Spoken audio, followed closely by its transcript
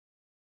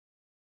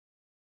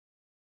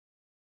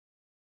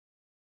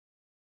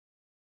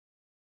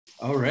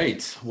All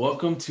right,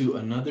 welcome to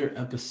another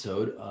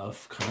episode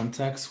of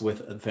Context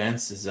with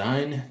Advanced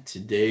Design.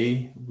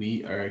 Today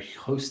we are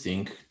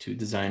hosting two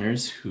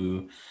designers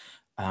who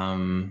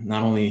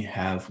not only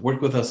have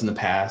worked with us in the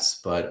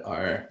past, but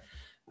are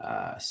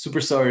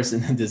superstars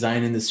in the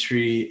design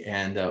industry.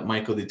 And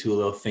Michael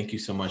DiTullo, thank you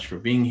so much for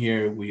being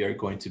here. We are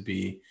going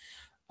to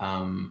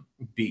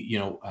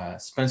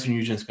Spencer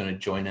Nugent is going to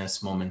join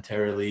us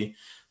momentarily,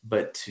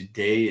 but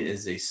today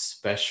is a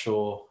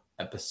special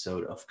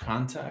episode of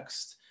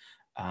Context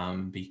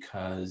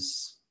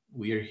because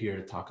we are here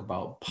to talk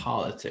about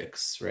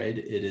politics, right?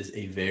 It is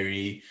a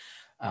very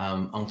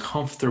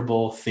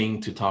uncomfortable thing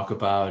to talk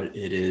about.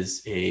 It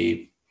is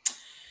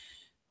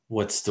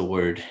what's the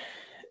word?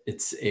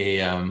 It's it's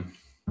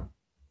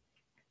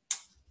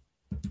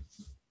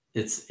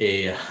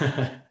a,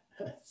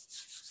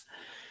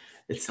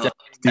 it's definitely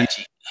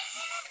Touchy.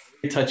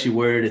 a touchy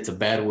word. It's a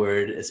bad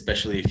word,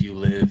 especially if you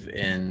live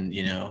in,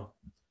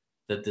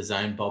 the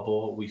design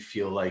bubble. We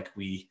feel like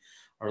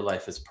our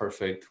life is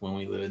perfect when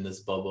we live in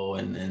this bubble,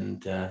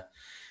 and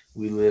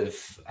we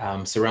live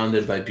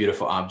surrounded by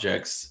beautiful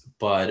objects.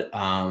 But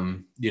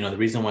the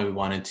reason why we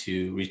wanted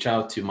to reach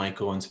out to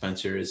Michael and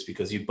Spencer is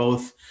because you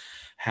both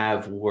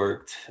have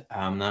worked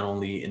not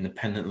only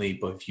independently,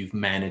 but if you've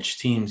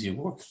managed teams, you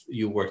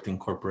worked in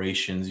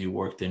corporations, you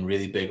worked in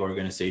really big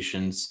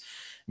organizations,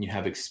 and you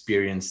have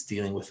experience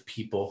dealing with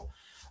people.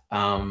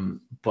 Yeah,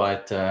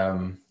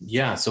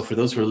 so for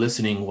those who are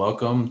listening,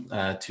 welcome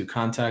to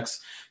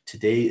Context.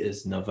 Today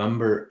is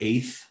November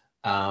 8th.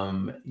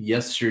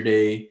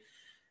 Yesterday,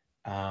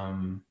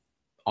 all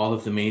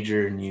of the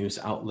major news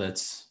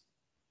outlets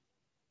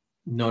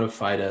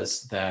notified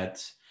us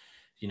that,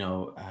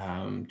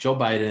 Joe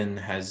Biden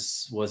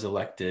was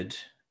elected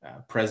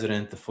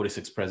president, the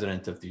 46th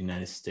president of the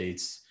United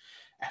States,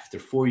 after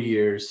 4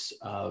 years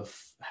of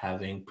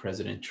having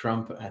President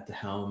Trump at the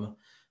helm.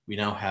 We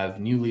now have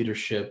new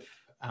leadership.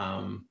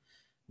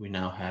 We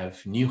now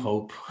have new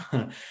hope.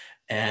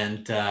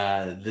 And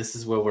this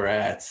is where we're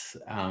at.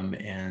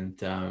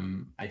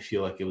 I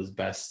feel like it was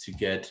best to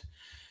get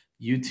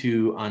you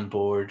two on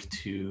board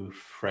to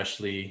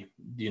freshly,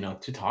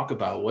 to talk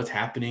about what's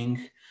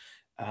happening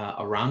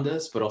around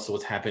us, but also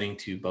what's happening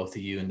to both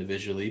of you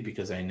individually,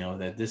 because I know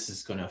that this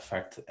is going to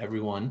affect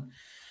everyone.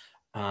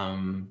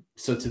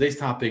 So today's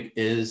topic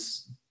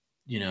is,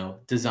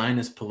 design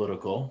is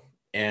political.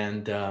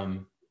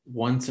 And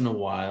once in a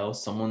while,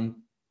 someone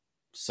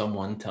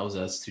tells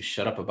us to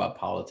shut up about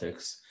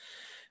politics.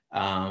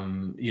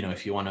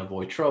 If you want to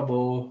avoid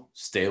trouble,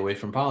 stay away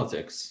from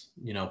politics.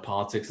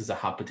 Politics is a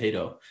hot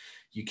potato.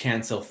 You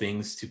can't sell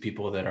things to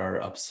people that are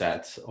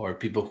upset or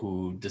people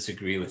who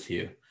disagree with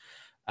you.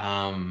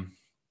 But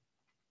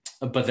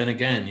then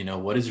again,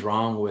 what is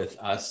wrong with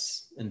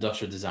us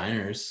industrial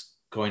designers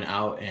going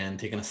out and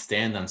taking a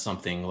stand on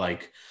something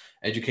like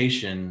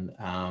education?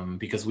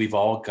 Because we've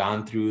all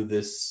gone through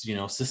this,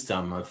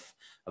 system of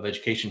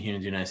education here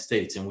in the United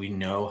States, and we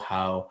know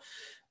how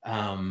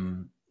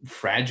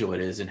fragile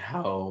it is and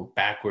how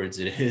backwards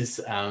it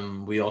is.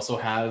 We also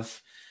have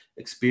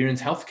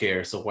experienced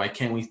healthcare. So why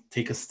can't we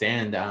take a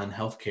stand on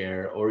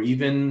healthcare, or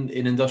even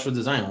in industrial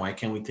design? Why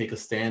can't we take a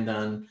stand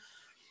on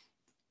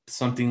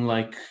something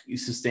like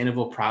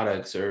sustainable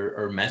products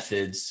or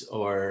methods,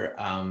 or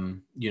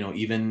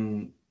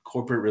even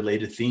corporate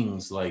related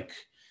things like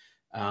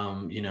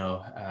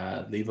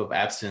leave of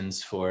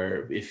absence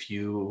for if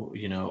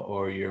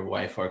or your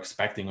wife are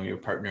expecting, or your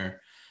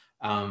partner.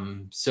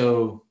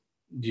 So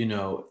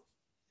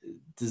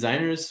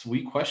designers,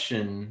 we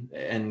question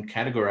and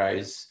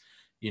categorize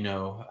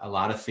a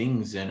lot of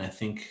things, and I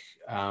think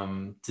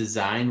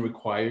design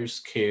requires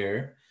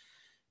care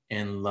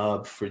and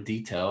love for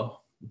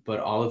detail, but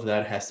all of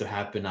that has to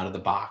happen out of the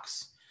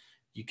box.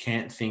 You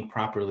can't think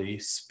properly,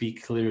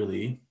 speak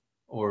clearly,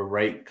 or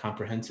write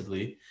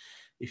comprehensively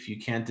if you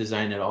can't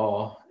design at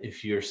all,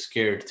 if you're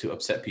scared to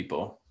upset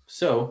people.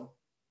 So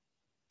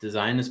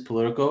design is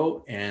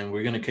political, and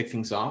we're going to kick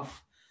things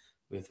off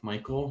with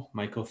Michael.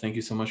 Michael, thank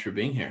you so much for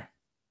being here.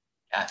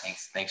 Yeah,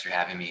 thanks for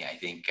having me. I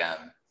think,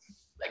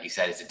 like you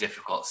said, it's a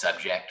difficult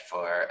subject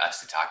for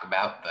us to talk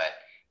about, but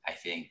I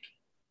think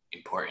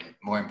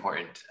more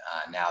important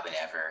now than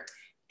ever.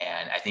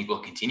 And I think will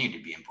continue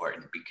to be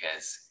important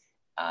because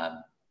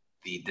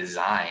the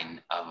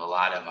design of a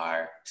lot of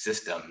our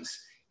systems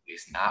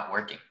is not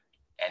working.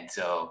 And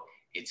so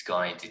it's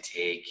going to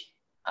take,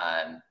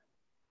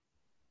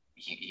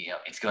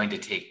 it's going to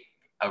take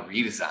a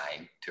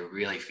redesign to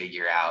really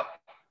figure out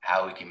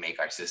how we can make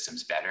our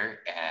systems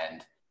better.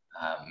 And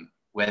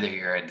whether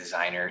you're a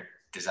designer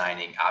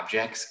designing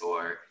objects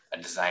or a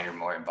designer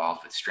more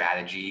involved with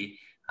strategy,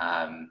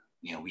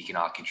 we can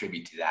all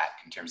contribute to that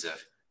in terms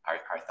of our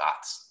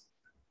thoughts.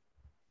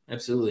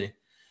 Absolutely.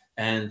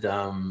 And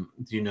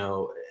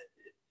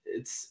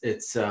it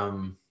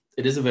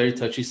is a very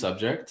touchy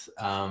subject.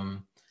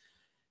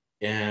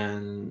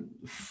 And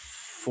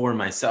for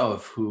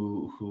myself,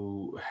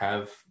 who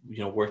have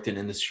worked in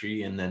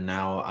industry, and then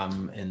now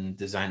I'm in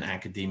design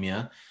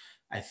academia,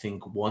 I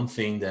think one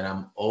thing that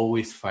I'm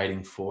always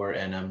fighting for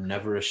and I'm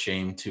never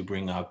ashamed to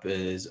bring up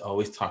is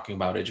always talking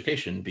about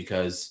education,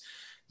 because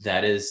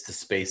that is the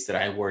space that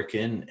I work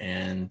in.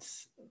 And,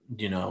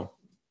 you know,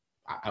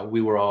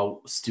 we were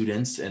all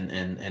students,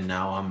 and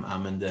now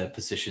I'm in the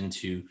position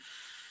to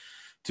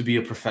be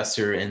a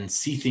professor and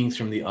see things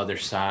from the other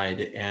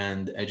side.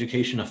 And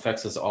education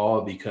affects us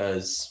all,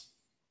 because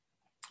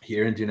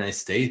here in the United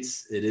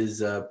States, it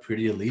is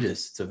pretty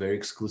elitist. It's a very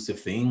exclusive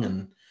thing,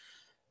 and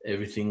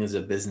everything is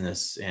a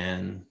business.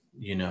 And,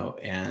 you know,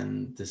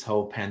 and this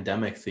whole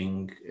pandemic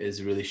thing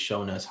is really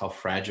shown us how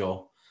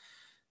fragile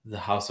the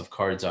house of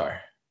cards are.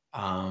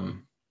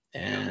 Um,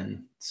 Yeah.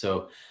 and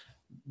so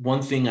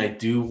one thing I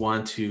do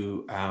want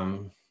to,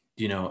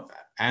 you know,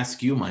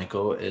 ask you,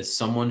 Michael, is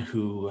someone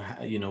who,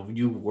 you know,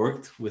 you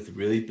worked with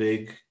really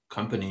big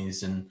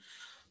companies and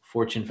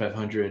Fortune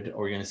 500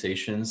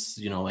 organizations,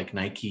 you know, like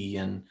Nike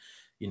and,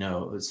 you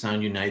know,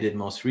 Sound United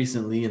most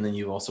recently. And then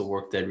you also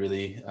worked at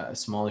really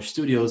smaller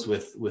studios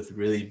with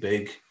really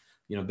big,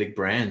 you know, big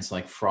brands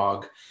like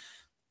Frog.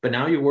 But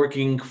now you're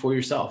working for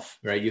yourself,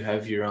 right? You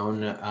have your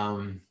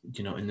own,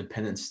 you know,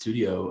 independent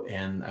studio.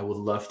 And I would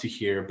love to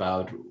hear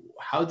about,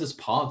 how does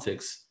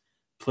politics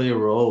play a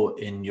role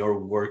in your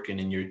work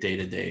and in your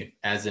day-to-day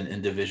as an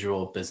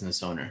individual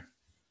business owner?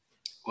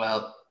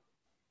 Well,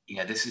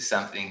 this is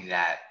something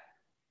that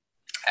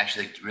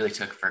actually really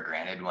took for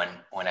granted when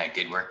I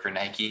did work for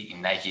Nike.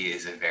 And Nike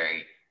is a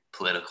very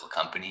political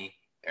company.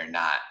 They're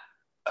not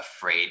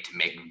afraid to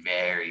make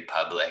very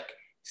public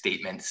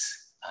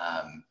statements,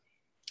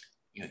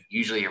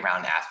 usually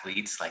around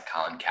athletes like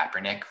Colin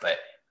Kaepernick, but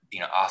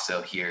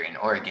also here in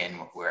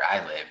Oregon where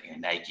I live,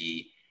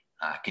 Nike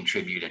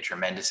contribute a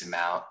tremendous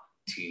amount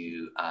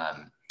to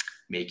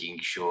making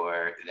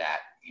sure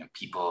that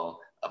people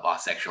of all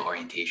sexual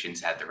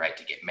orientations had the right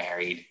to get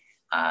married,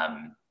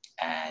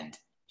 and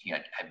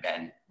have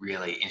been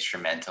really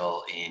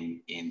instrumental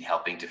in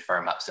helping to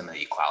firm up some of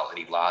the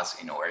equality laws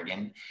in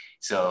Oregon.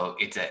 So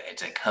it's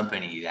a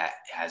company that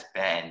has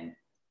been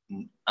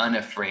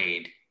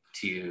unafraid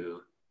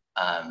to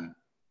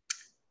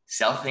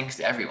sell things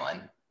to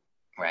everyone,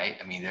 right?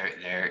 I mean,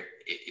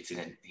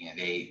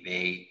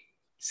 they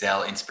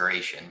sell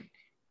inspiration,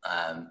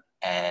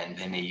 and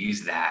then they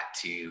use that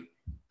to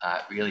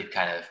really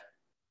kind of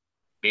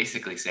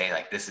basically say,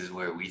 like, this is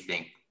where we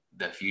think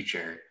the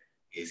future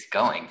is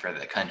going for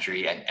the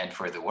country and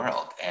for the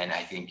world. And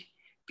I think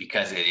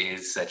because it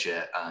is such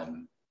a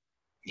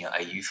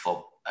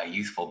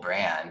youthful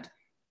brand,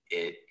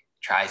 it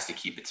tries to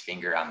keep its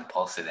finger on the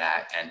pulse of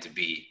that and to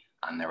be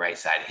on the right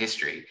side of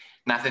history.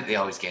 Not that they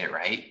always get it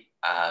right.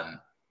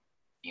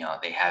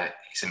 They have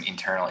some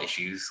internal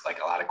issues like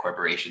a lot of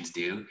corporations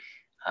do.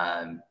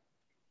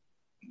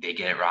 They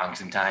get it wrong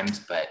sometimes,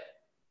 but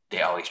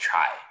they always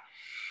try.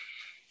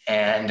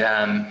 And,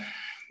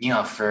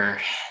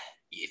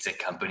 it's a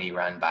company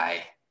run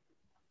by,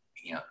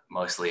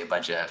 mostly a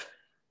bunch of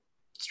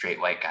straight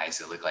white guys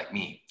that look like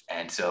me.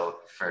 And so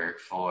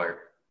for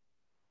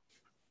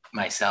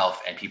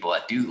myself and people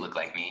that do look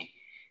like me,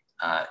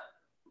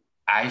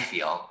 I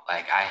feel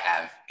like I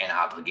have an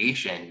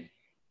obligation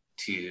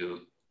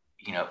to,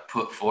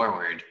 put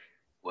forward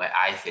what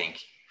I think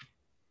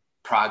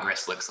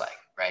progress looks like,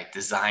 right?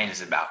 Design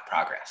is about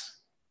progress.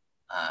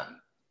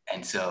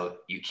 And so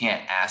you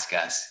can't ask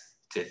us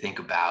to think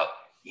about,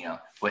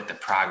 what the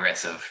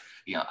progress of,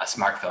 a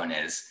smartphone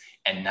is,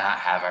 and not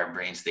have our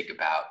brains think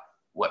about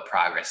what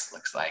progress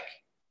looks like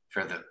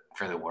for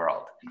the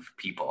world and for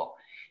people.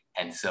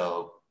 And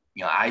so,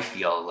 I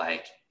feel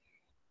like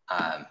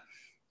I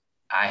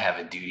have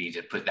a duty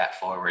to put that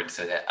forward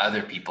so that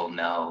other people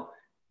know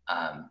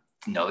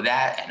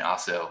that, and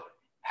also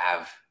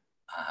have,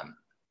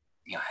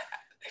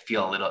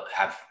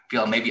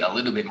 feel maybe a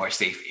little bit more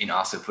safe in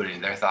also putting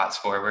their thoughts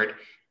forward.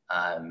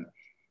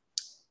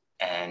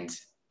 And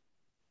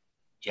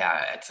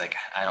yeah, it's like,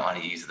 I don't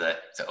want to use the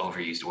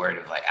overused word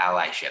of like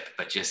allyship,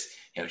 but just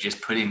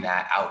putting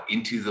that out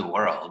into the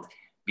world,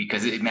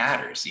 because it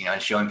matters,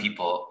 and showing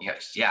people,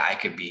 yeah, I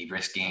could be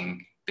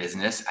risking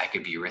business, I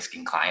could be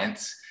risking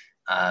clients,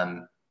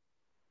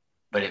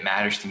 but it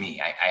matters to me.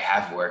 I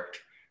have worked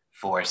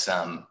for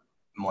some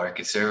more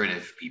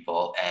conservative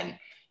people, and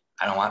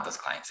I don't want those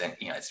clients. And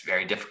it's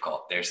very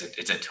difficult.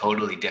 It's a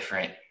totally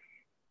different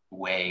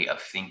way of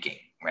thinking,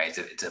 right?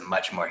 It's a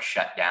much more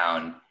shut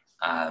down,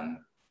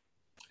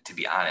 to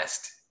be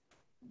honest,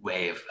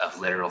 way of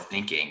literal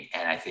thinking.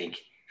 And I think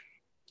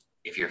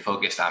if you're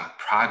focused on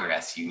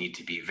progress, you need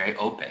to be very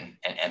open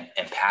and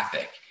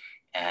empathic,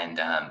 and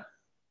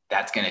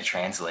that's going to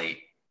translate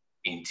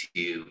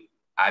into,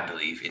 I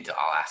believe, into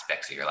all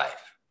aspects of your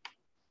life.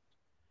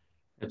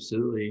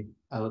 Absolutely.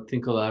 I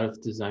think a lot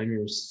of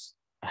designers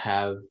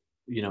have,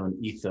 an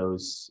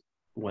ethos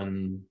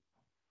when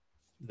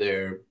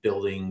they're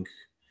building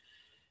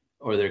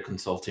or they're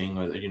consulting,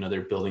 or,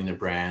 they're building their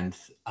brand.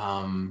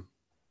 And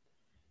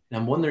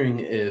I'm wondering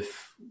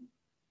if,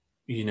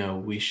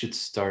 we should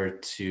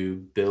start to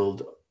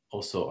build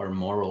also our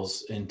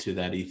morals into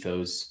that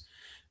ethos.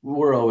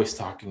 We're always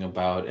talking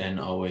about and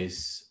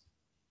always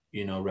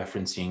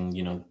referencing,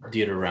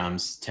 Dieter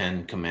Rams'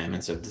 10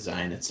 commandments of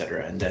design,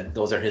 etc. And that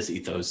those are his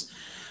ethos.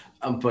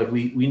 But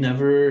we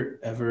never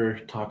ever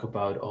talk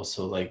about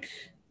also like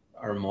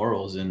our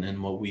morals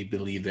and what we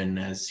believe in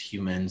as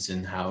humans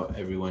and how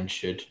everyone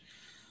should.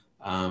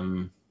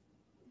 I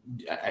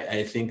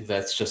think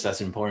that's just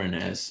as important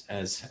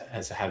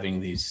as having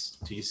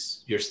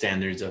these your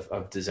standards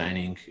of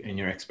designing and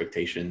your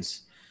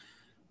expectations.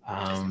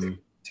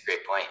 It's a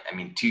great point. I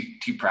mean,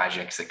 two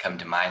projects that come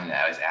to mind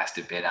that I was asked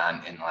to bid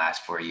on in the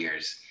last 4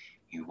 years.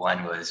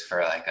 One was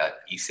for like a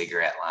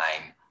e-cigarette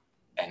line,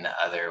 and the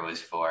other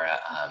was for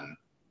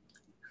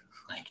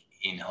like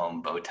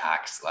in-home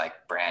Botox,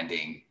 like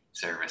branding,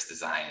 service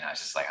design. And I was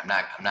just like, I'm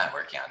not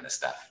working on this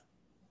stuff.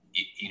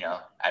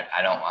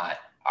 I don't want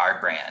our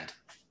brand,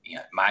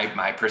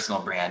 my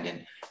personal brand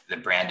and the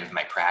brand of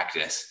my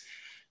practice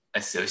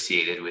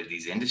associated with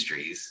these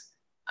industries.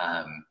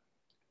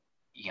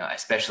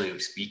 Especially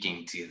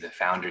speaking to the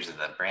founders of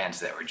the brands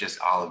that were just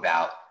all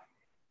about,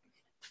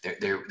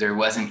 there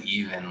wasn't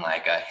even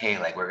like a, hey,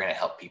 like we're going to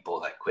help people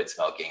like quit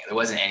smoking. There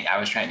wasn't any, I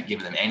was trying to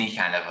give them any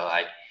kind of a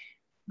like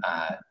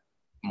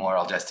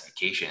moral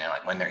justification. And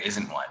like when there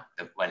isn't one,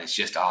 when it's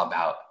just all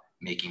about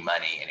making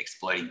money and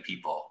exploiting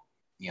people,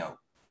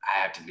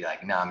 I have to be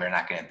like, no, they're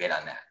not going to bid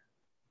on that.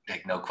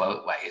 Like, no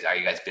quote. Why are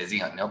you guys busy?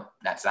 Like, nope,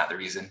 that's not the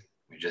reason.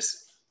 We're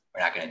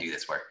not going to do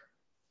this work.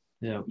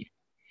 Yeah.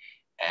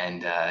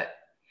 And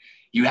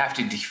you have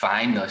to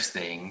define those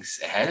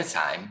things ahead of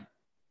time.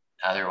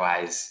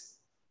 Otherwise,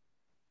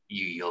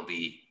 you could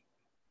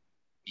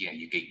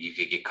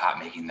get caught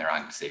making the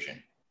wrong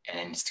decision, and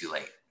then it's too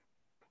late.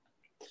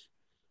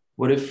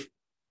 What if,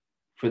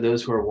 for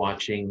those who are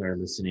watching or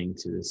listening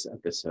to this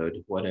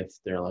episode, what if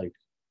they're like,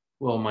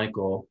 well,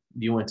 Michael,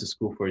 you went to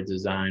school for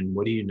design.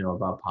 What do you know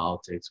about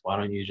politics? Why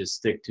don't you just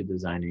stick to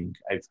designing?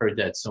 I've heard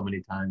that so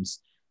many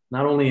times,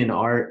 not only in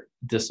art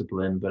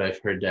discipline, but I've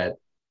heard that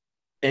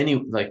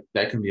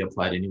that can be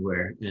applied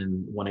anywhere.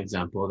 And one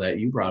example that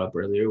you brought up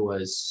earlier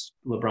was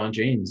LeBron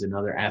James and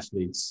other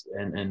athletes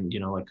and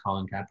like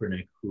Colin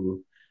Kaepernick,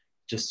 who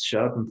just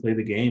shut up and play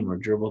the game or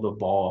dribble the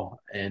ball.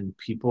 And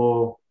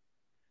people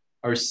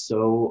are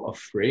so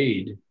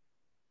afraid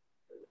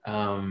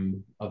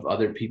of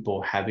other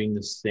people having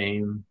the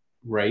same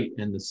right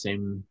and the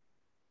same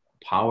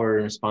power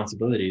and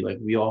responsibility. Like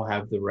we all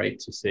have the right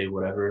to say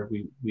whatever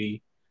we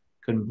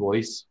can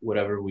voice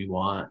whatever we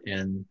want.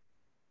 And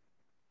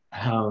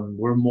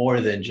we're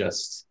more than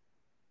just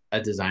a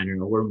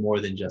designer, or we're more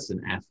than just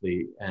an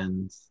athlete.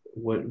 And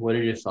what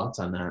are your thoughts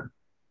on that?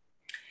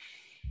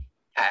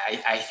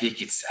 I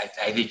think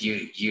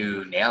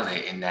you nailed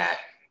it in that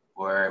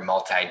we're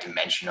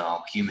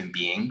multi-dimensional human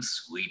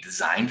beings. We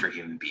design for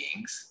human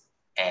beings,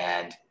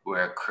 and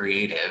we're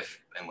creative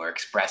and we're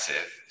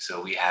expressive.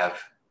 So we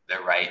have the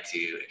right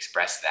to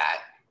express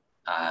that.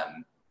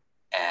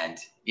 And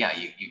yeah,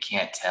 you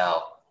can't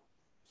tell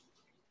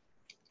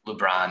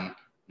LeBron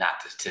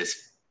not to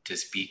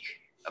speak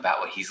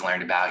about what he's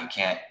learned about. You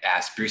can't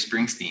ask Bruce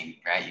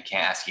Springsteen, right? You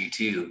can't ask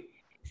U2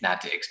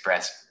 not to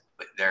express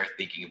what they're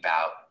thinking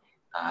about.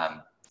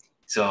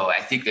 So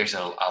I think there's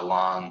a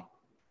long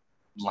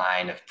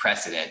line of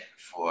precedent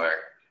for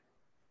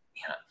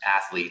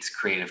athletes,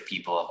 creative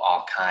people of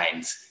all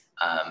kinds,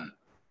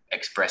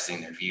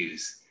 expressing their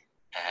views.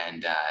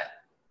 And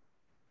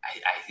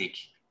I think,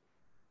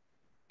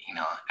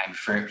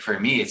 for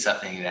me, it's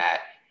something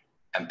that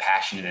I'm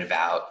passionate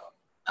about.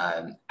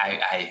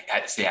 I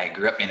had to say I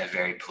grew up in a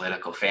very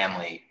political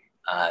family,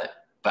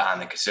 but on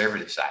the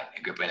conservative side.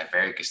 I grew up in a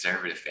very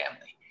conservative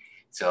family.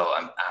 So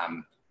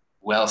I'm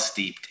well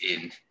steeped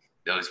in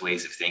those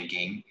ways of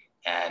thinking.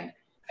 And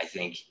I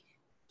think,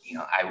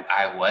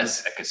 I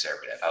was a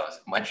conservative. I was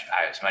much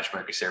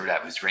more conservative.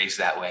 I was raised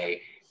that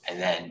way.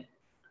 And then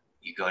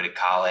you go to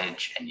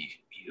college and you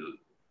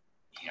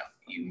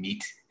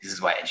meet, this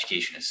is why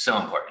education is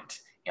so important.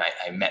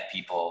 I met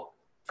people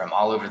from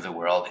all over the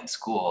world in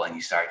school, and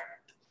you start,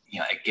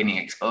 getting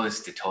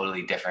exposed to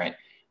totally different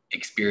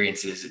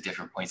experiences at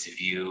different points of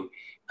view.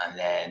 And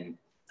then,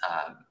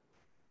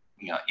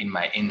 in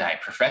my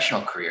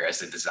professional career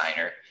as a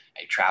designer,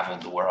 I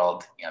traveled the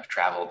world. I've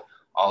traveled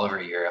all over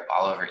Europe,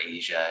 all over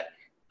Asia,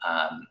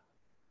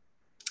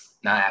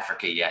 not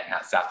Africa yet,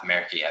 not South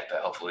America yet, but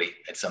hopefully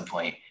at some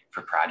point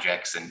for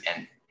projects. And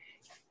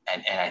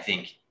I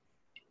think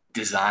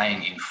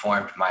design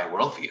informed my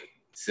worldview.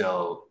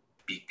 So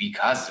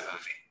because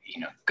of,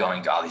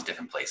 going to all these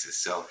different places.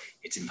 So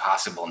it's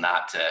impossible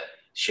not to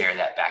share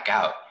that back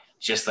out,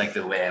 just like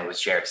the way I would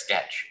share a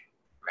sketch,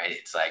 right?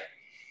 It's like,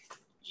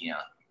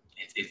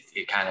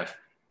 it kind of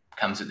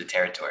comes with the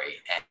territory.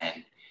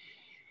 And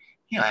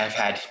I've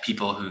had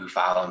people who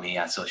follow me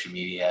on social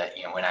media,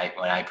 when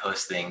I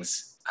post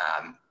things,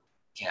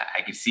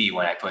 I could see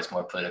when I post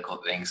more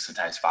political things,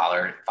 sometimes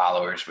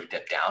followers would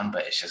dip down,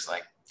 but it's just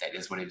like, that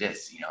is what it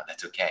is.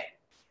 That's okay.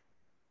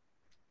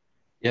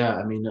 Yeah,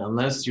 I mean,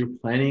 unless you're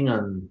planning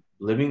on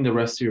living the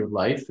rest of your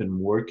life and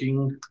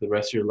working the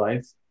rest of your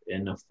life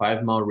in a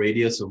 5-mile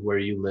radius of where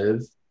you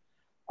live,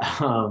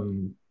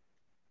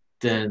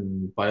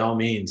 then by all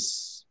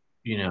means,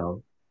 you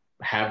know,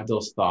 have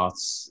those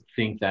thoughts,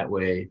 think that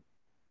way.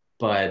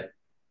 But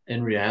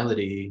in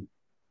reality,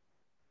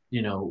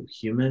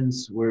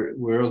 humans,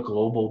 we're a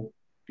global,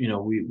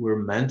 we're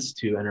meant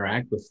to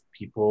interact with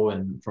people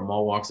and from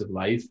all walks of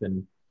life.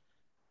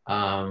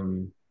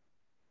 Um,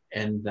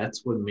 and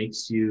that's what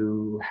makes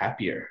you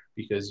happier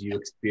because you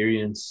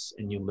experience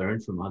and you learn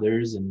from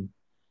others. And,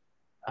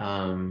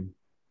 um,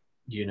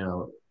 you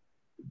know,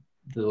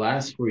 the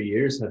last 4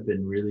 years have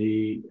been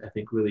really, I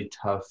think, really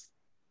tough.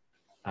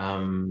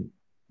 Um,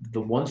 the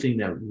one thing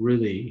that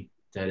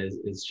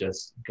is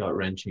just gut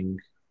wrenching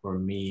for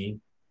me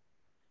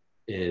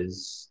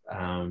is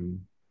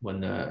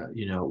when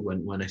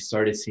I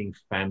started seeing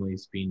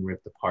families being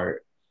ripped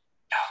apart,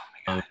 Oh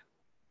my um, God.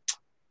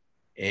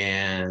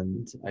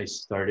 and I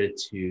started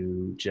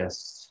to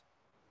just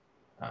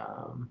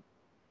um,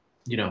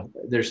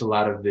 there's a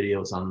lot of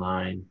videos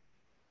online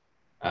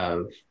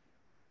of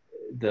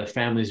the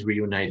families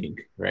reuniting,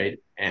 right?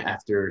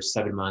 After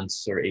 7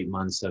 months or 8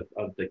 months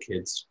of the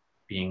kids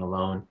being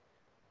alone.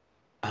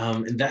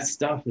 And that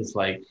stuff is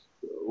like,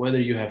 whether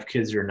you have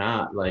kids or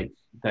not, like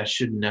that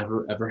should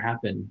never ever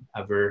happen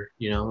ever.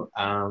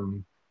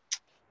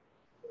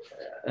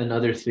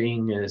 Another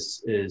thing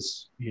is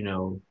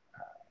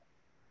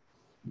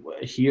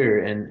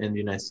here in the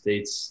United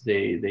States,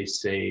 they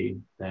say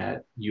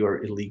that you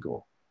are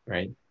illegal,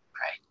 right?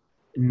 Right.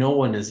 No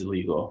one is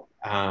illegal.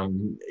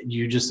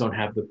 You just don't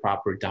have the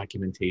proper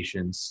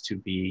documentations to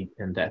be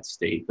in that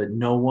state. But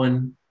no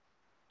one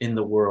in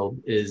the world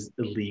is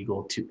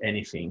illegal to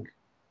anything.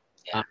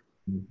 Yeah.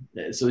 Um,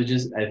 so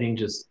I think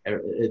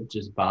it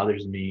just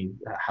bothers me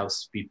how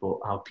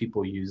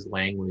people use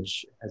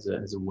language as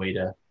a way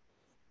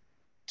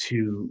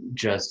to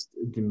just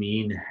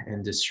demean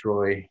and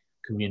destroy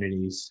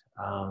communities.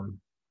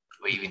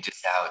 Well, even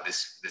just how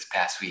this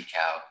past week,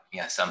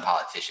 how some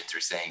politicians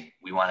were saying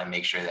we want to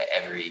make sure that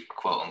every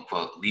quote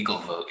unquote legal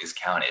vote is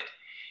counted.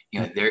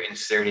 They're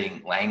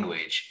inserting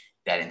language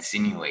that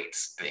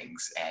insinuates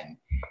things, and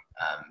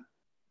um,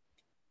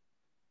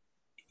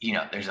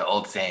 there's an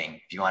old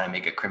saying: if you want to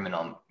make a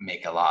criminal,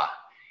 make a law.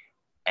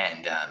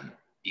 And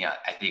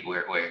I think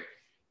we're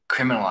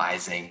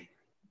criminalizing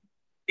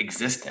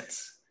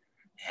existence.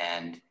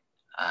 And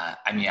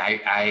I mean,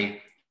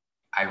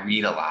 I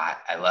read a lot.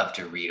 I love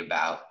to read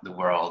about the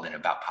world and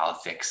about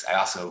politics. I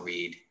also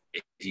read,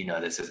 if you know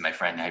this as my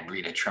friend, I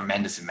read a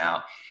tremendous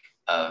amount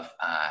of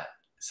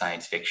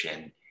science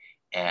fiction.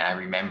 And I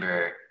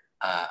remember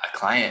a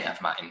client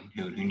of mine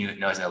who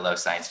knows I love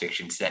science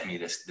fiction sent me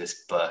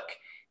this book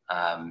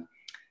um,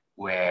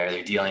 where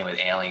they're dealing with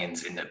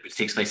aliens. It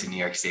takes place in New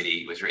York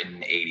City. It was written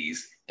in the 80s.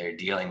 They're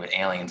dealing with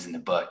aliens in the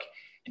book.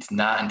 It's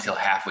not until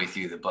halfway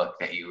through the book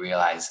that you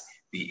realize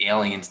the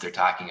aliens they're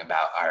talking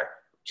about are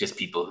just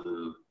people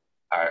who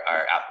are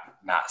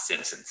not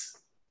citizens.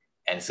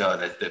 And so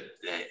the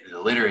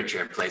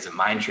literature plays a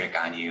mind trick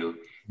on you.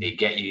 They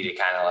get you to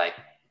kind of like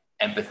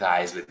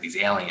empathize with these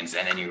aliens,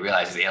 and then you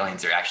realize these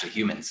aliens are actually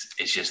humans.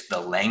 It's just the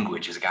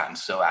language has gotten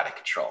so out of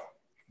control.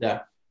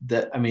 yeah,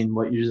 I mean,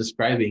 what you're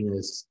describing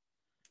is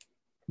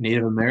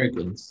Native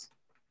Americans,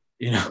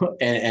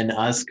 and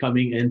us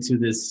coming into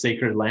this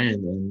sacred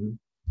land and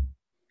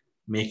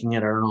making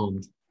it our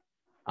own.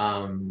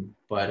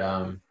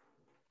 But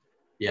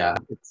yeah,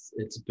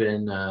 it's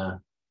been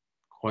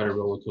quite a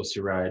roller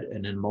coaster ride,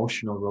 an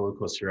emotional roller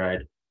coaster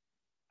ride.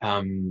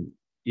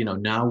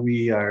 Now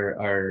we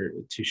are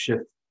to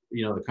shift,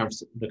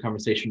 the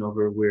conversation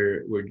over.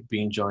 We're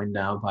being joined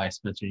now by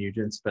Spencer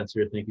Nugent.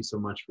 Spencer, thank you so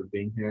much for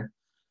being here.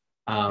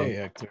 Um, Hey,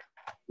 Hector.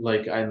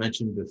 like I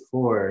mentioned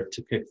before,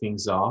 to kick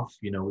things off,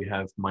 we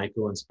have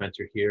Michael and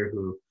Spencer here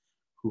who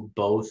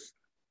both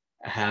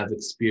have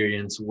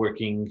experience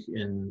working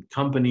in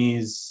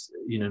companies,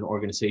 in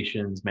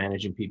organizations,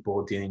 managing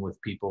people, dealing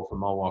with people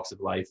from all walks of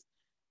life,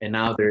 and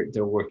now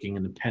they're working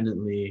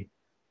independently.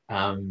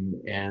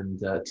 And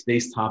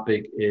today's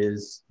topic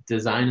is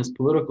design is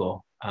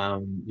political.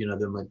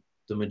 The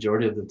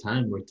majority of the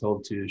time we're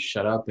told to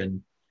shut up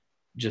and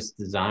just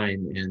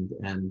design,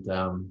 and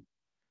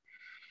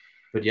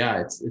but yeah,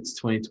 it's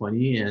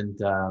 2020, and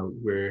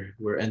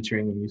we're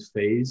entering a new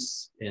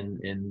phase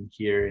in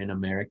here in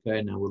America,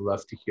 and I would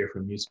love to hear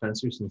from you,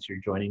 Spencer, since you're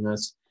joining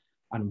us,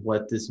 on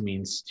what this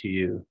means to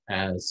you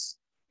as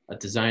a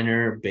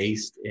designer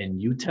based in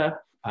Utah,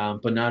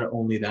 but not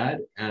only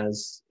that,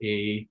 as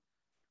you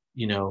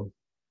know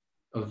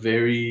a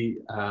very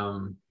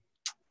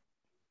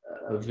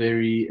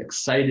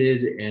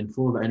excited and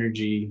full of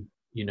energy,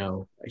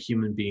 a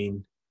human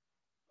being.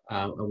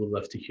 I would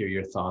love to hear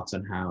your thoughts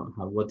on how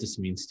what this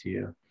means to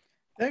you.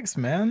 Thanks,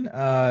 man.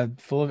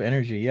 Full of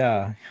energy.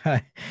 Yeah.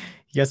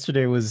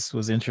 Yesterday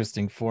was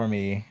interesting for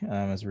me,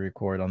 as we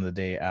record on the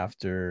day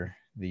after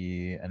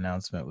the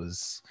announcement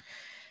was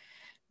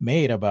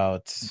made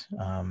about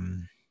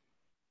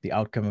the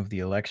outcome of the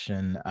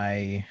election.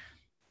 I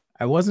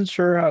wasn't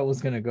sure how it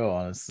was going to go,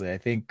 honestly. I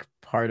think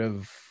part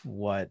of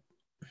what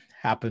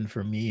happened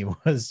for me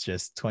was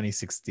just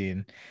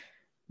 2016.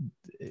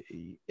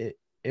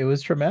 It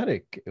was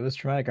traumatic. It was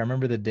traumatic. I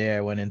remember the day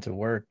I went into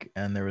work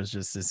and there was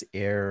just this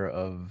air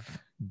of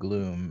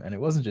gloom, and it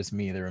wasn't just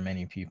me. There were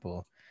many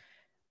people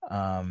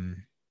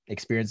um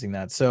experiencing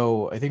that.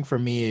 So I think for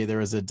me there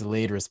was a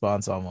delayed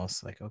response,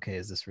 almost like, okay,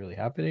 is this really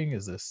happening?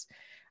 Is this,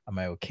 am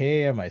I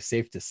okay? Am I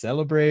safe to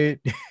celebrate?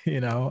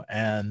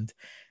 And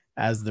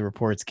as the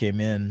reports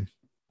came in,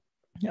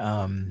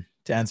 to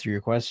answer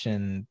your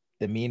question,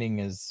 the meaning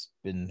has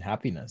been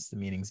happiness. The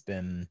meaning's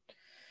been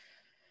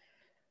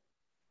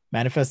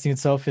manifesting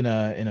itself in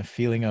a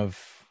feeling of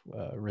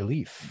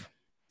relief.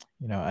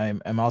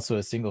 I'm also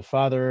a single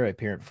father. I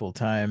parent full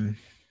time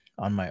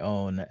on my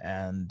own,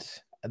 and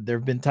there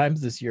have been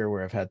times this year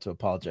where I've had to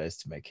apologize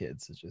to my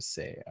kids and just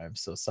say, I'm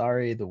so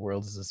sorry. The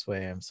world is this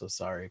way. I'm so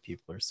sorry.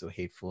 People are so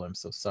hateful. I'm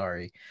so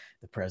sorry.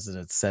 The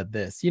president said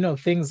this,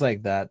 things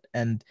like that.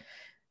 And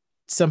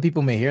some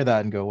people may hear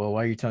that and go, well,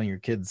 why are you telling your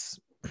kids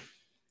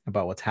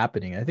about what's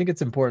happening? I think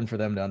it's important for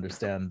them to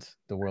understand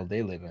the world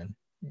they live in,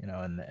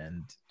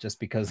 and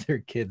just because they're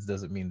kids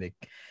doesn't mean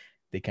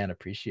they can't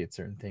appreciate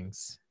certain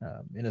things.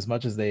 In as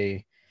much as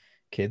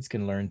kids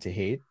can learn to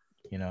hate,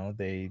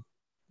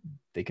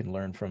 they can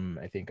learn from,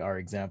 I think, our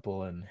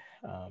example, and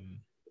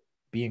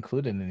be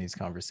included in these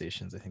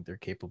conversations. I think they're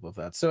capable of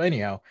that. So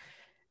anyhow,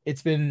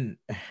 it's been,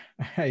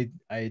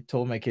 I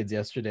told my kids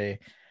yesterday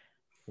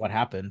what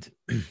happened.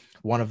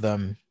 One of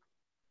them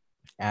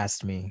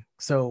asked me,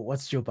 so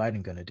what's Joe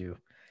Biden going to do?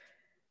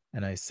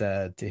 And I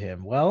said to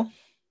him, well,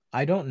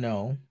 I don't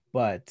know,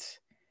 but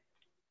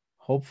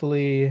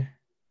hopefully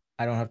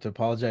I don't have to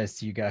apologize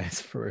to you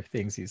guys for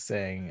things he's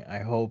saying. I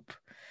hope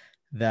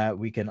that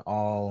we can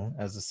all,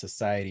 as a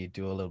society,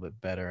 do a little bit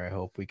better. I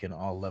hope we can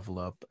all level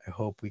up. I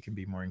hope we can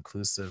be more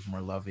inclusive,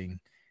 more loving,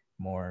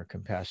 more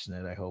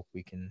compassionate. I hope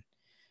we can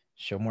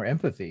show more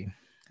empathy,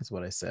 is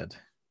what I said.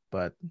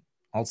 But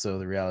also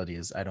the reality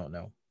is I don't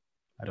know.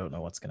 I don't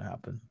know what's going to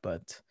happen.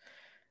 But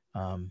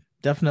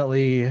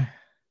definitely,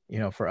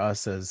 for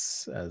us,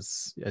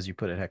 as you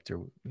put it,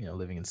 Hector,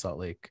 living in Salt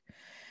Lake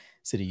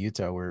City,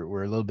 Utah,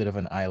 we're a little bit of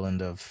an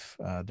island of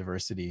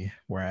diversity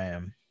where I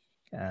am.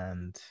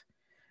 And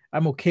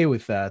I'm okay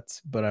with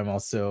that, but I'm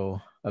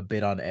also a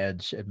bit on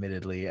edge,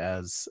 admittedly,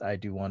 as I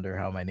do wonder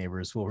how my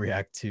neighbors will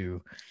react to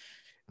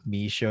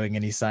me showing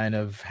any sign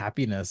of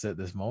happiness at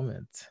this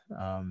moment.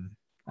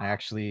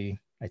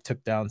 I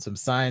took down some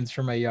signs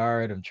from my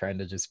yard. I'm trying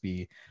to just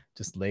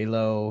lay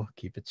low,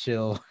 keep it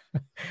chill,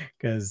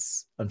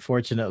 because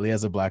unfortunately,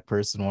 as a Black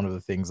person, one of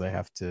the things I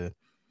have to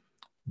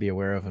be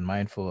aware of and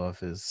mindful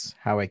of is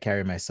how I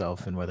carry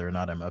myself and whether or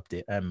not I'm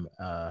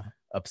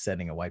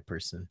upsetting a white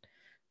person,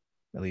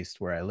 at least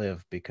where I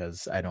live,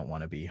 because I don't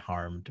want to be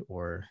harmed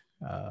or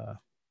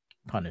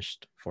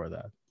punished for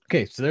that.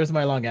 Okay, so there's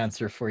my long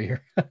answer for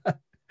your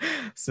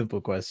simple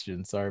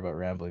question. Sorry about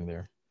rambling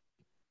there.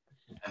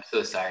 I'm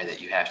so sorry that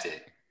you have to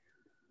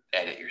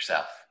edit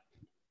yourself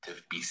to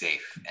be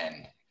safe,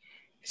 and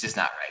it's just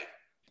not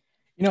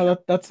right.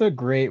 That's a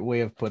great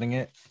way of putting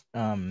it.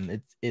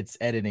 It's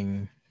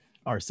editing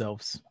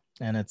ourselves,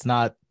 and it's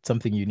not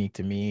something unique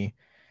to me.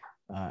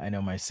 I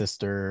know my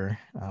sister,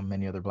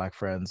 many other Black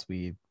friends,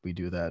 we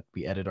do that.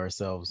 We edit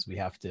ourselves. We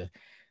have to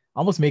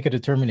almost make a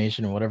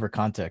determination in whatever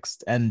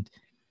context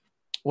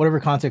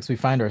we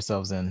find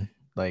ourselves in,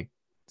 like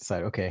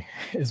decide, okay,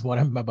 is what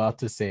I'm about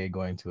to say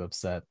going to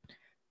upset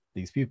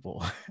these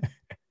people?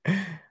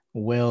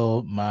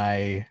 Will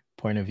my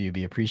point of view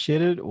be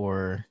appreciated,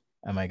 or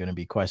am I going to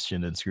be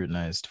questioned and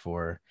scrutinized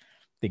for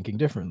thinking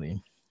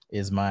differently?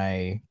 Is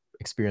my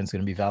experience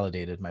going to be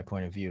validated, my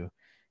point of view,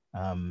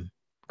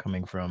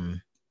 coming from,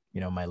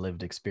 my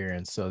lived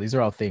experience? So these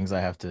are all things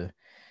I have to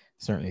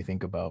certainly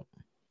think about.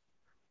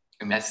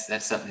 And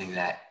that's something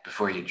that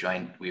before you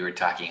joined, we were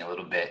talking a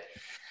little bit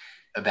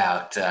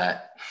about,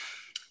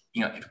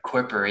 if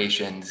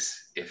corporations,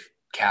 if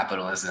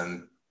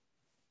capitalism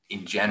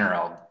in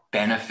general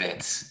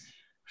benefits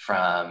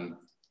from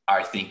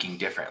our thinking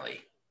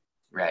differently,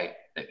 right?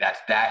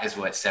 That is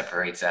what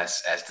separates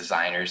us as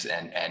designers,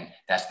 and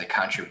that's the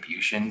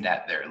contribution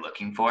that they're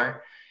looking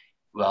for.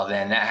 Well,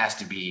 then that has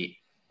to be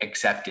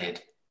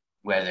accepted,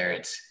 whether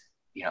it's,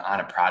 on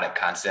a product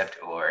concept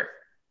or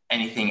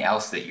anything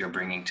else that you're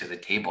bringing to the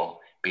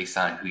table based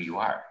on who you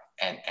are.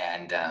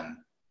 And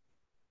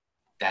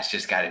that's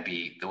just got to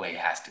be the way it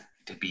has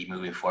to be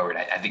moving forward.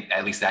 I think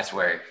at least that's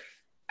where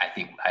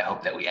I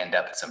hope that we end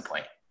up at some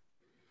point.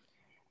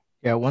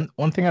 Yeah, one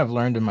thing I've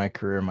learned in my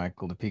career,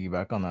 Michael, to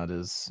piggyback on that,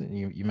 is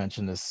you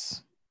mentioned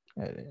this,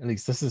 at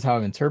least this is how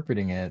I'm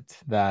interpreting it,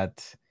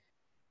 that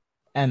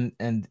and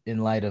in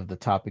light of the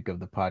topic of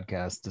the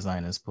podcast,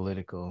 design is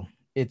political,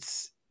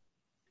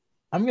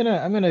 I'm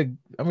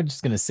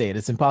just gonna say it.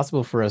 It's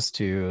impossible for us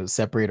to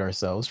separate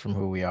ourselves from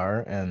who we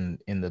are, and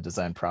in the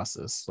design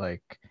process,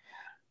 like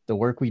the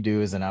work we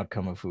do is an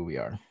outcome of who we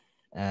are,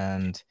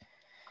 and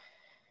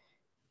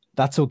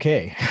that's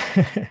okay.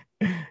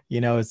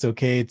 It's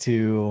okay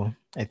to,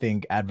 I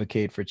think,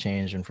 advocate for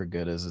change and for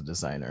good as a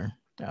designer.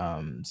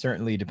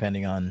 Certainly,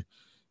 depending on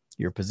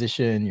your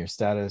position, your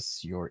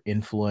status, your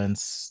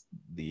influence,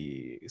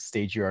 the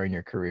stage you are in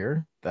your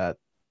career, that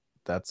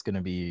that's going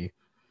to be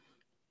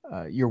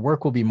your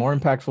work will be more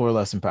impactful or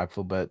less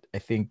impactful. But I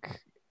think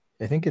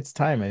it's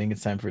time. I think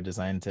it's time for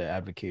design to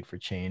advocate for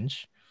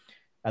change.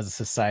 As a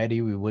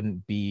society, we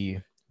wouldn't be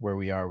where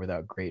we are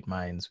without great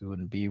minds. We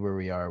wouldn't be where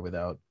we are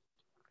without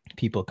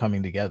people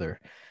coming together.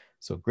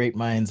 So great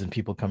minds and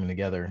people coming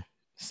together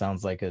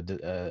sounds like a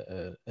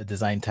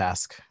design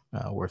task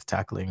worth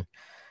tackling.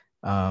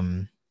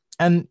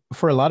 And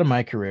for a lot of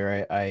my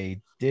career,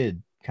 I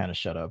did kind of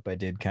shut up. I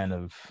did kind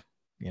of,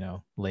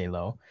 lay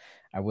low.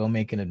 I will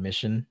make an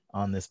admission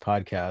on this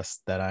podcast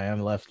that I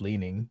am left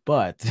leaning,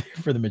 but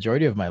for the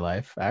majority of my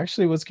life, I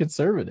actually was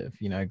conservative.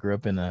 I grew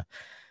up in a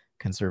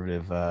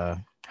conservative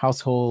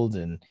household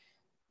and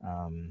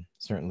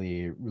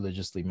certainly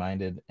religiously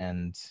minded.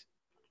 And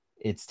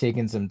it's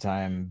taken some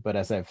time, but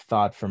as I've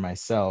thought for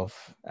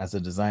myself as a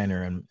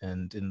designer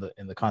and in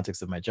the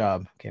context of my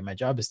job, okay, my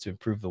job is to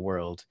improve the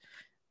world.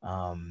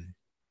 Um,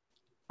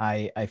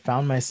 I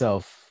found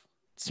myself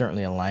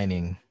certainly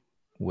aligning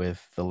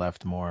with the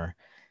left more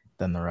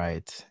than the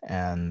right,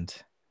 and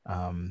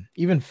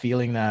even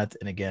feeling that,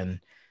 and again,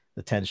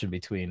 the tension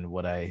between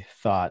what I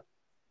thought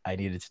I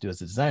needed to do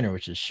as a designer,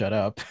 which is shut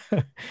up,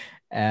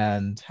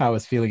 and how I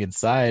was feeling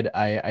inside.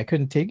 I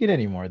couldn't take it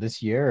anymore.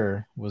 This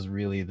year was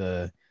really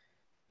the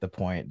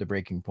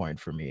breaking point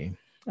for me.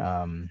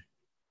 Um,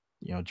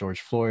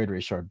 George Floyd,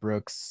 Rayshard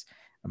Brooks,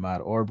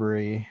 Ahmaud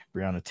Arbery,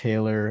 Breonna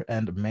Taylor,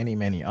 and many,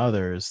 many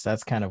others.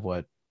 That's kind of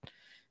what,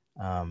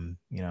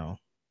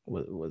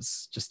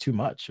 was just too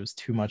much. It was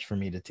too much for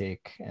me to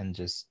take and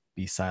just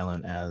be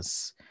silent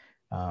as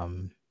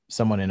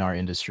someone in our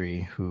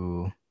industry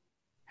who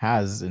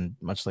has, and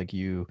much like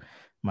you,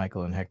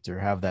 Michael and Hector,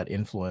 have that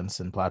influence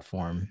and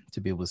platform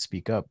to be able to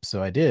speak up.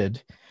 So I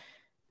did.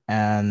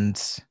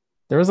 And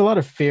there was a lot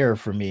of fear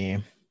for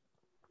me.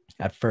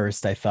 At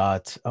first, I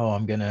thought, oh,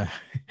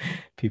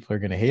 people are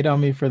gonna hate on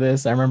me for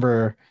this. I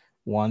remember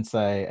once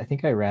I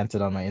think I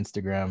ranted on my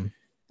Instagram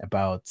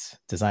about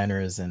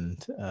designers and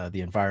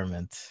the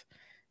environment,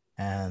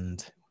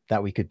 and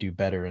that we could do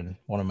better. And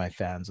one of my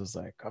fans was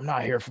like, "I'm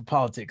not here for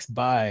politics,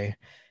 bye."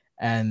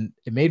 And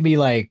it made me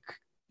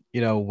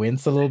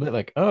wince a little bit,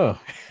 like, oh.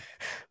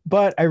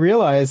 But I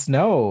realized,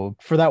 no,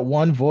 for that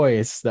one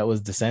voice that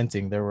was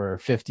dissenting, there were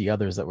 50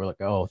 others that were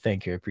like, oh,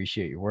 thank you, I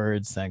appreciate your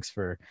words, thanks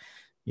for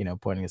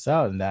pointing this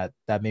out. And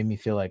that made me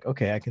feel like,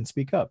 okay, I can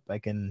speak up, I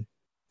can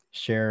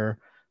share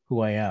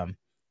who I am.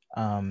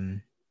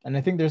 And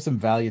I think there's some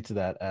value to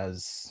that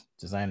as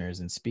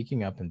designers, and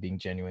speaking up and being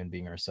genuine,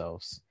 being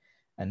ourselves,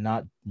 and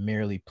not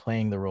merely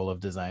playing the role of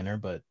designer,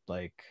 but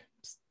like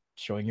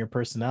showing your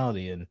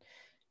personality and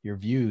your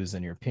views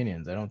and your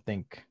opinions. I don't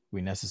think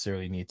we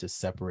necessarily need to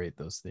separate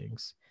those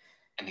things.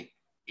 And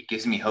it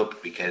gives me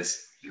hope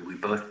because we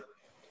both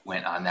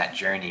went on that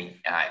journey.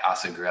 And I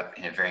also grew up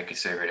in a very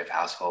conservative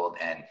household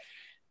and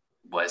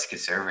was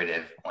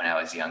conservative when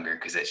I was younger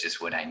because it's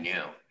just what I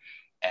knew.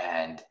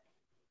 And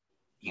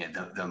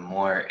the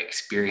more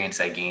experience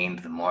I gained,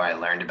 the more I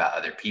learned about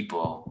other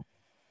people,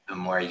 the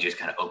more you just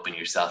kind of open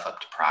yourself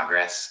up to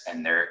progress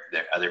and their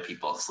other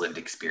people's lived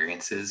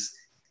experiences.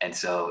 And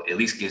so at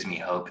least gives me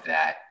hope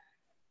that,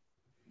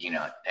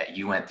 that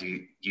you went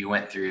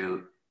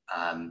through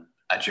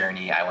a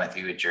journey, I went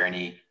through a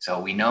journey. So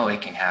we know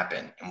it can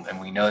happen. And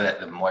we know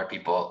that the more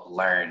people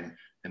learn,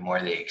 the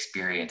more they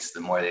experience, the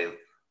more they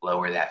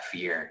lower that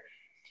fear,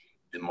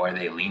 the more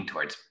they lean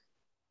towards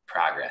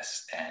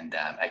progress. And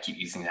I keep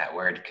using that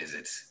word because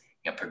it's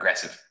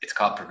progressive. It's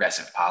called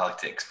progressive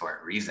politics for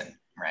a reason,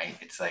 right?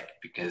 It's like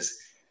because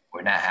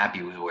we're not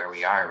happy with where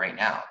we are right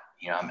now.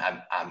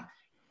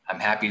 I'm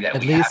happy that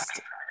at we least have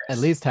made progress. At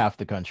least half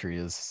the country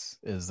is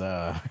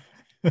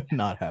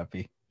not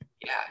happy.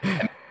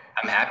 Yeah,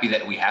 I'm happy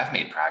that we have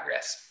made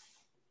progress.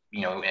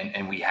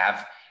 And we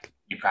have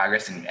made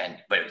progress,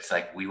 but it's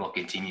like we will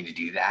continue to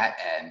do that.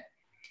 And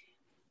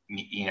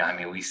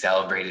we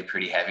celebrated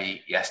pretty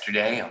heavy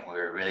yesterday and we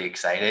were really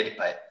excited,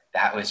 but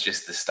that was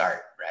just the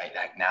start, right?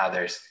 Like now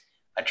there's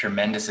a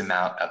tremendous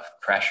amount of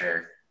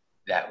pressure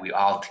that we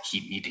all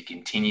need to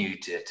continue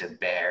to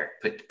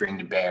bring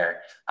to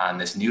bear on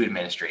this new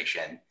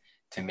administration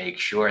to make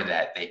sure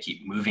that they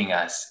keep moving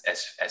us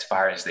as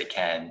far as they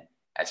can,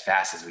 as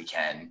fast as we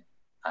can.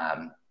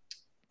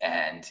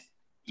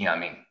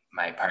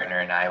 My partner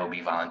and I will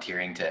be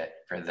volunteering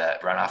for the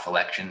runoff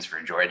elections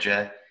for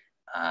Georgia.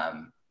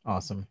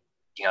 Awesome.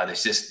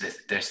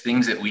 There's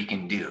things that we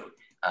can do.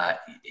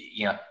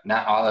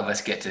 Not all of us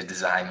get to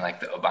design like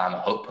the Obama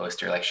Hope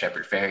poster like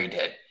Shepard Fairey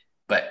did,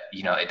 but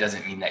it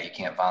doesn't mean that you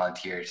can't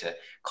volunteer to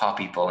call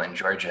people in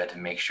Georgia to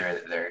make sure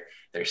that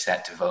they're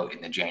set to vote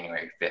in the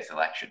January 5th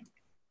election.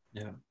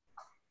 Yeah,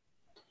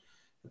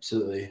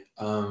 absolutely.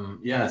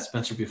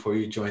 Spencer, before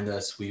you joined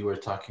us, we were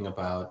talking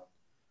about,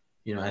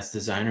 as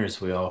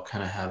designers, we all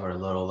kind of have our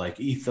little like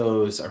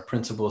ethos, our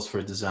principles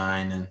for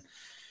design,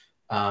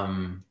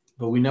 and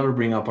but we never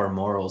bring up our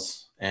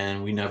morals,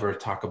 and we never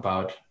talk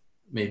about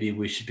maybe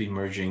we should be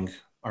merging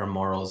our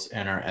morals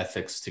and our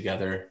ethics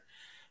together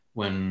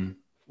when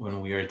when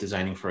we are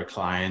designing for a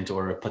client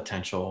or a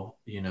potential,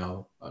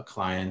 a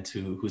client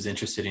who's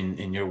interested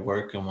in your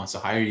work and wants to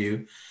hire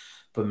you,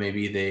 but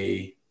maybe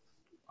they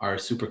are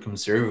super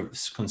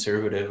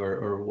conservative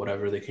or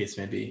whatever the case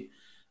may be.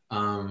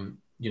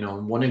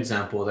 One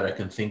example that I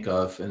can think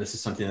of, and this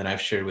is something that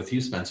I've shared with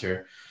you,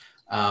 Spencer.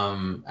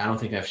 I don't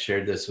think I've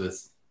shared this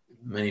with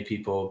many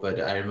people, but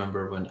I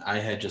remember when I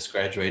had just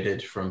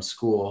graduated from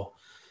school,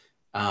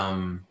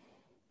 I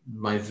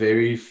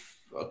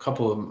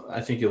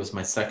think it was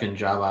my second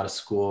job out of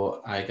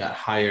school, I got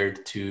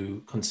hired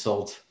to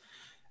consult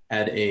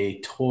at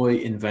a toy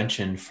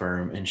invention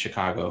firm in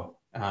Chicago.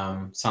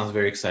 Sounds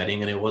very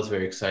exciting, and it was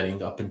very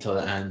exciting up until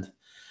the end.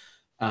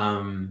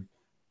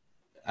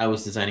 I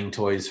was designing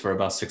toys for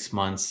about 6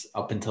 months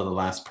up until the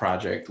last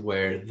project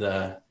where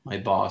my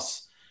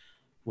boss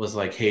was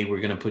like, "Hey,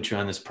 we're going to put you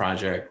on this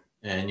project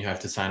and you have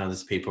to sign all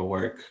this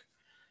paperwork.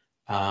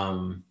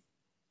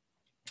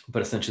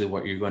 But essentially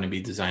what you're going to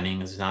be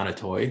designing is not a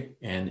toy,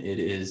 and it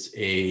is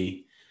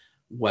a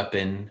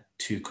weapon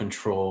to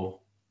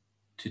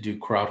do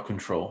crowd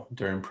control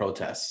during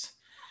protests."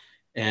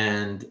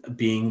 And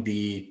being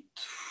the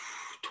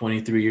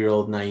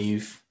 23-year-old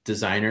naive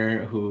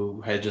designer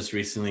who had just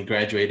recently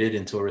graduated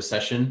into a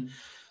recession,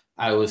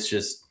 I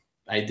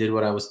did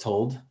what I was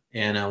told.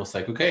 And I was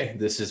like, okay,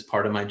 this is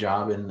part of my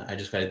job and I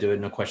just got to do it.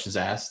 No questions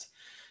asked.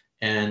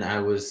 And I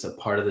was a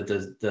part of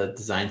the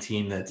design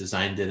team that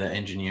designed it, that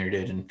engineered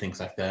it and things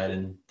like that,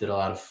 and did a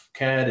lot of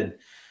CAD.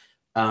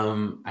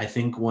 And I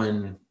think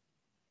when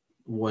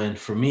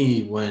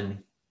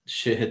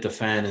shit hit the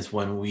fan is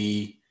when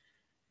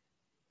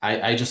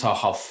I just saw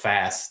how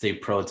fast they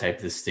prototyped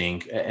this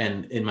thing.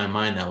 And in my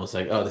mind, I was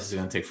like, oh, this is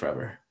going to take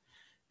forever.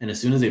 And as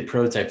soon as they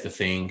prototyped the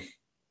thing,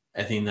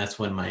 I think that's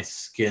when my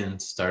skin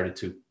started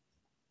to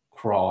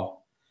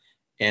crawl.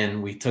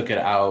 And we took it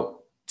out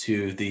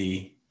to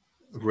the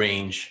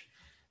range,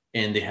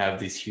 and they have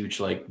these huge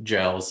like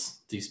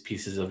gels, these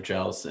pieces of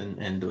gels,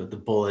 and the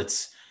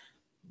bullets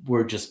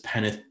were just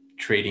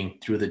penetrating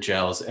through the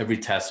gels. Every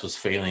test was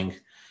failing.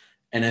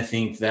 And I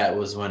think that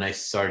was when I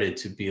started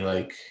to be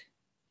like,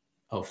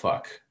 oh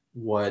fuck,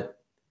 what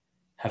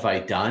have I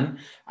done?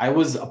 I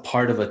was a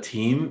part of a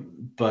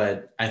team,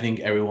 but I think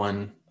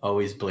everyone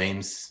always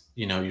blames,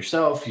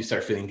 yourself. You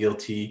start feeling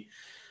guilty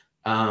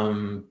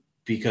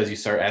because you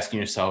start asking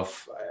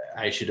yourself,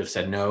 I should have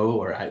said no,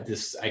 or I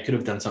could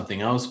have done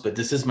something else, but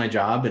this is my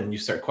job. And you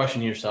start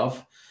questioning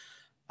yourself.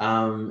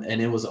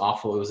 And it was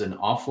awful. It was an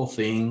awful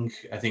thing.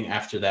 I think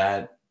after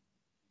that,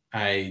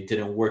 I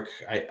didn't work.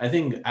 I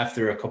think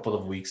after a couple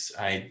of weeks,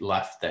 I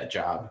left that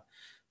job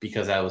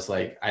because I was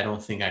like, I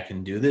don't think I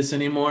can do this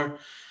anymore.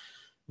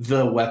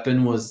 The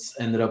weapon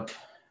ended up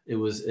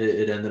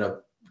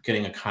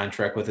getting a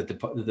contract with the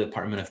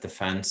Department of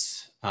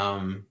Defense.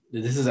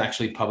 This is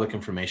actually public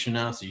information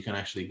now, so you can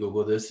actually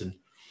Google this. And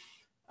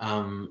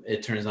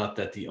it turns out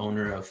that the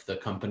owner of the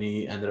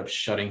company ended up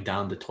shutting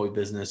down the toy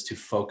business to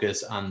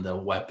focus on the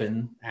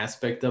weapon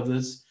aspect of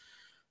this.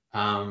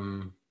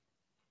 I'm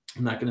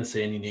not going to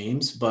say any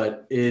names,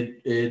 but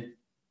it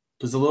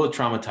was a little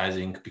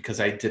traumatizing because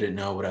I didn't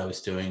know what I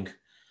was doing.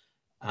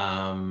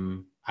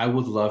 I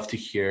would love to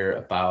hear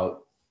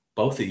about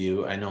both of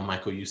you. I know,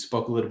 Michael, you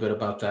spoke a little bit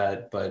about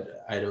that,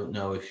 but I don't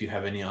know if you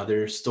have any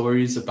other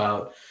stories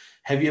about,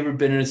 have you ever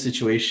been in a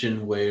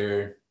situation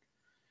where,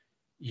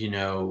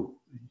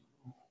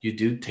 you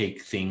do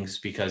take things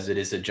because it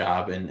is a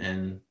job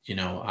and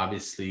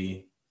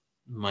obviously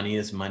money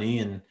is money,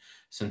 and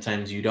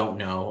sometimes you don't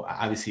know.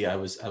 Obviously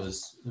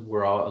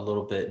we're all a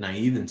little bit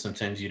naive, and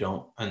sometimes you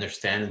don't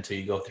understand until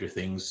you go through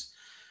things.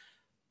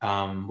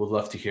 Would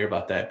love to hear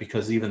about that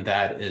because even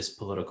that is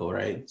political,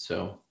 right?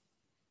 So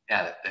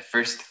yeah, the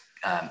first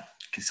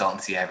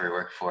consultancy I ever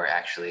worked for,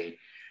 actually,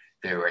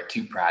 there were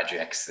 2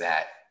 projects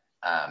that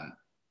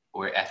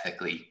were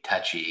ethically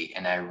touchy,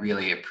 and I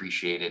really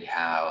appreciated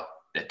how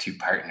the 2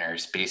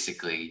 partners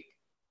basically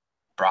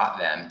brought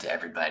them to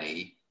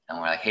everybody and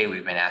we're like, hey,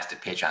 we've been asked to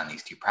pitch on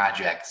these 2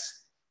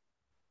 projects.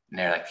 And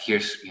they're like,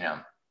 here's,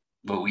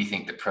 what we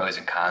think the pros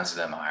and cons of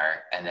them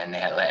are. And then they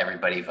had let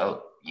everybody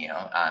vote,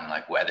 on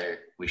like whether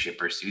we should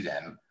pursue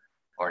them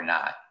or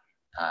not.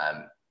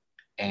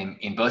 And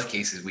in both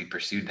cases, we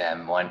pursued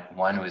them. One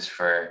was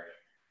for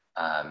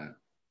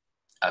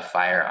a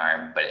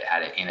firearm, but it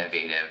had an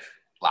innovative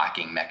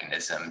locking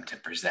mechanism to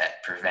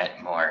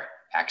prevent more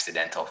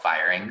accidental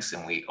firings.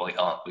 And we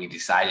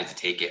decided to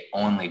take it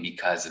only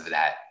because of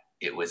that.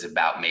 It was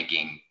about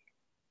making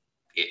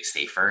it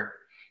safer.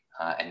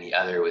 And the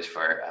other was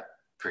for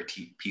a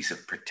piece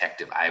of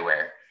protective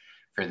eyewear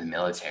for the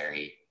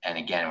military. And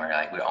again,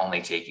 we're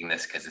only taking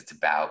this because it's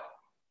about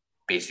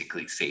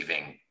basically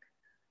saving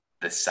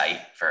the sight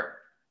for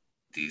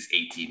these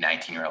 18,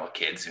 19-year-old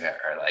kids who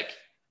are like,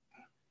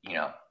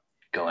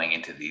 going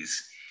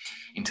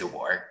into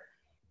war.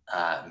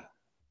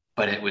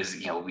 But it was,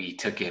 we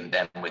took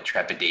them with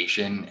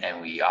trepidation,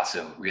 and we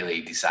also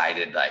really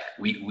decided, like,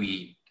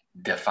 we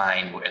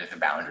defined where the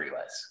boundary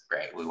was,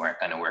 right? We weren't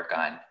going to work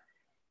on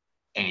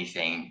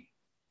anything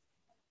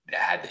that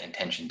had the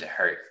intention to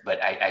hurt.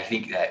 But I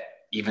think that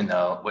even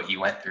though what you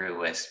went through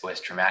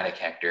was traumatic,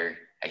 Hector,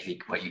 I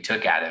think what you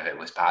took out of it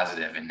was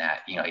positive in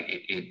that, you know,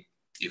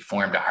 it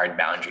formed a hard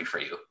boundary for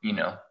you, you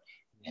know?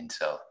 And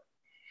so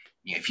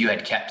if you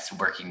had kept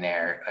working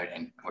there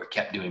and or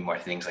kept doing more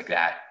things like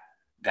that,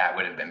 that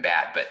would have been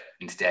bad. But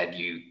instead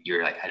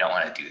you're like, I don't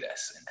want to do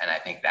this. And I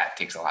think that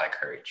takes a lot of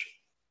courage.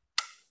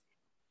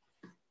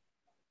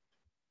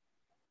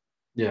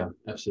 Yeah,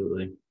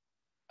 absolutely.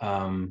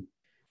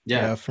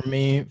 Yeah, for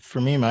me,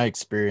 my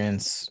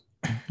experience,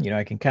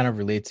 I can kind of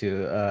relate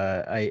to.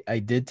 I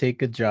did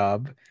take a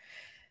job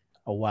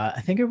a while. I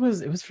think it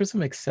was for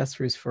some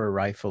accessories for a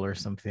rifle or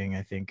something.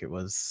 I think it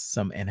was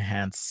some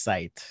enhanced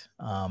sight,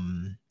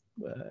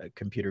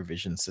 computer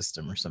vision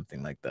system or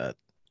something like that,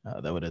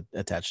 that would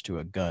attach to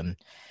a gun.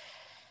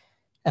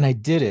 And I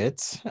did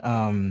it.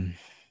 And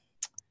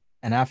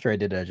after I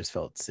did it, I just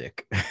felt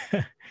sick.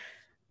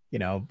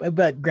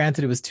 But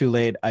granted, it was too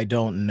late. I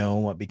don't know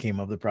what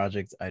became of the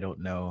project. I don't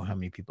know how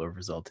many people have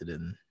resulted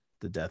in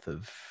the death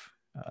of,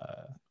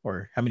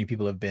 or how many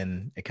people have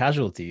been a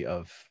casualty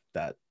of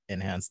that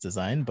enhanced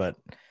design, but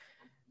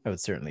I would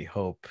certainly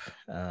hope.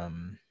 I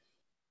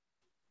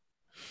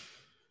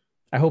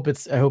hope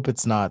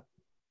it's not,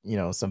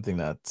 something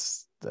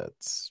that's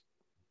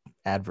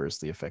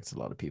adversely affects a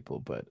lot of people,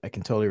 but I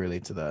can totally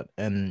relate to that.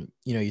 And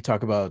you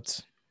talk about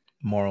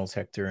morals,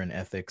 Hector, and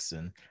ethics,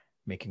 and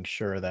making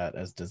sure that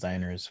as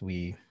designers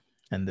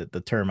and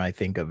the term I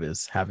think of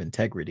is have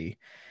integrity,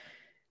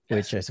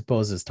 yes, which I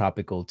suppose is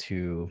topical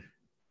to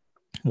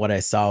what I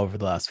saw over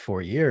the last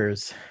 4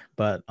 years.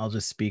 But I'll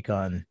just speak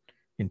on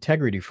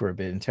integrity for a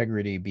bit.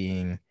 Integrity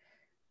being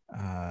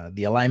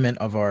the alignment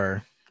of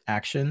our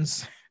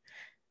actions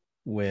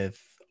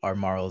with our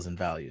morals and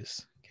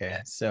values. Okay,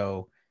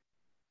 so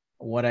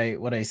what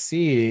I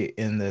see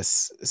in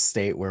this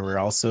state where we're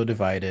also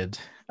divided,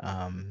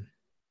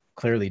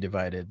 clearly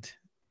divided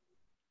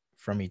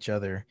from each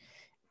other,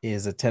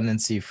 is a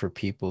tendency for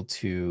people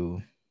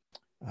to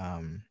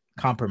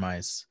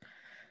compromise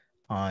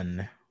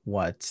on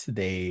what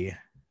they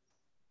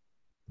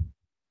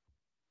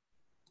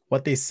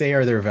say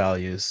are their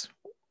values,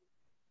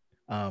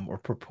 or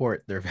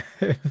purport their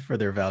for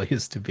their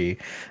values to be,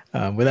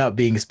 without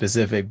being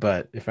specific.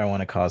 But if I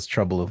want to cause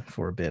trouble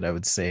for a bit, I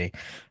would say,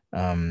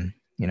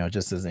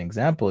 just as an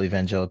example,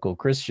 evangelical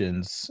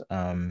Christians,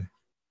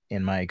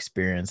 in my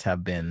experience,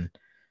 have been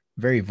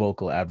very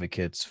vocal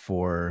advocates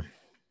for,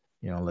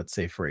 let's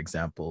say, for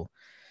example,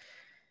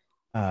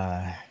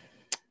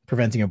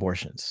 preventing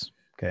abortions.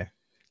 Okay.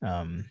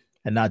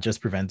 And not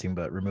just preventing,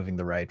 but removing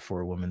the right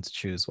for a woman to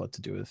choose what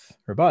to do with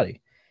her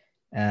body.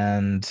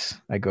 And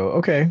I go,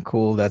 okay,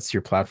 cool. That's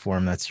your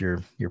platform. That's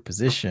your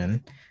position.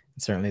 And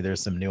certainly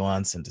there's some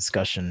nuance and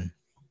discussion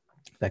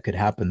that could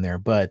happen there.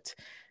 But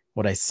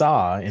what I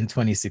saw in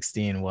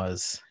 2016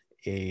 was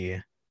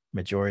a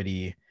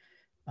majority,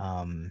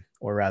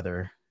 or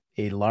rather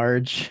a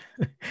large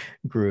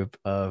group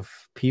of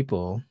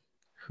people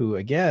who,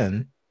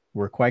 again,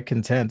 were quite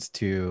content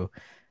to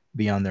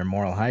be on their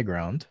moral high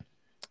ground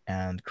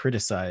and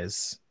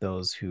criticize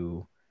those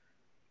who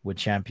would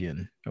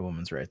champion a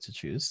woman's right to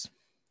choose.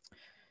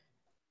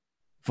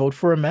 Vote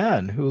for a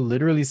man who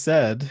literally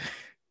said,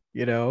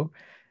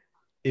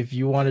 if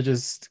you want to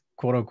just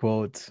quote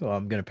unquote, well,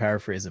 I'm going to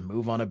paraphrase and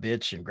move on a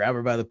bitch and grab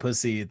her by the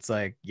pussy, it's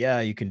like, yeah,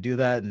 you can do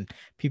that. And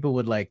people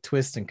would like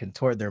twist and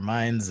contort their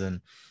minds and,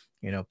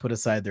 put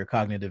aside their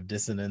cognitive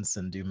dissonance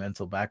and do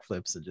mental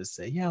backflips and just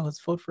say, yeah,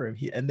 let's vote for him.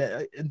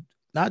 And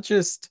not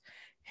just,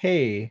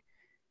 hey,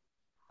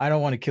 I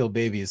don't want to kill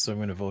babies, so I'm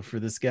going to vote for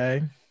this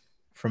guy.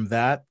 From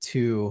that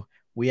to,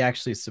 we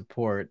actually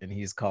support and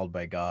he's called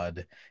by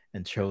God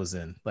and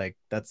chosen. Like,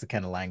 that's the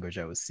kind of language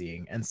I was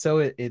seeing. And so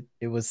it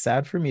was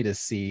sad for me to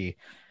see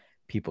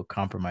people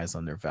compromise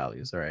on their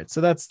values. All right.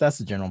 So that's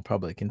the general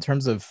public. In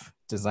terms of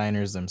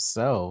designers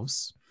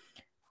themselves,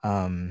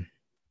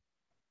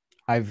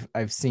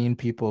 I've seen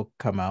people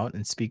come out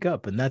and speak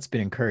up, and that's been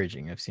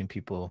encouraging. I've seen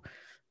people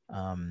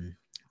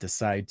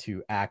decide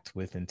to act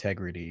with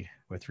integrity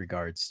with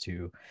regards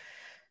to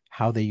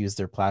how they use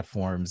their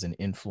platforms and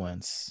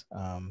influence,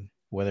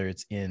 whether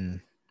it's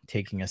in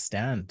taking a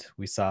stand.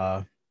 We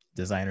saw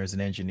designers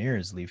and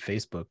engineers leave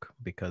Facebook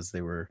because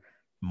they were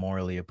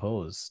morally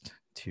opposed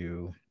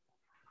to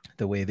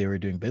the way they were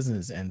doing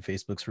business, and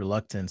Facebook's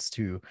reluctance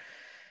to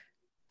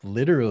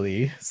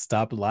literally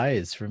stop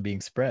lies from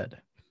being spread.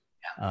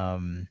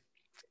 And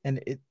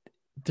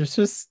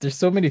there's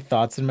so many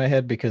thoughts in my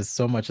head because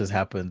so much has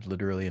happened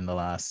literally in the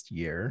last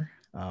year.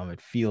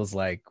 It feels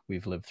like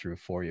we've lived through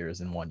 4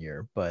 years in 1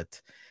 year,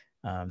 but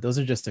those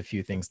are just a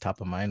few things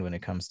top of mind when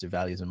it comes to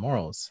values and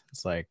morals.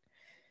 It's like,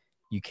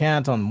 you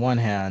can't, on one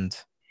hand,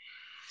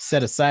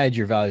 set aside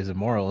your values and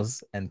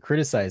morals and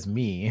criticize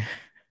me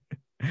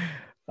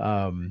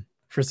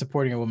for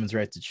supporting a woman's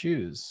right to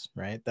choose,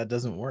 right? That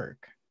doesn't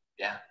work.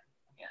 Yeah.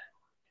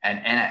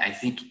 And I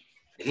think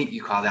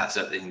you called out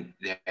something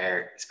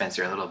there,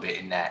 Spencer, a little bit,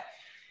 in that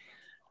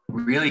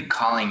really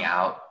calling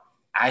out.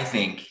 I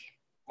think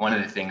one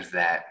of the things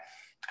that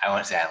I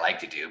won't say I like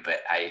to do,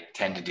 but I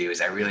tend to do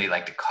is I really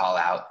like to call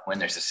out when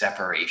there's a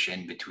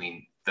separation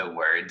between the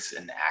words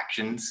and the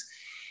actions.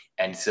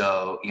 And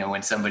so,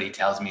 when somebody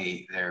tells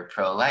me they're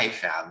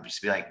pro-life, I'll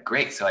just be like,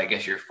 great. So I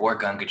guess you're for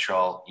gun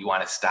control. You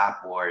want to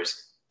stop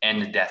wars,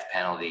 end the death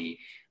penalty.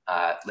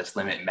 Let's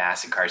limit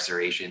mass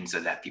incarceration so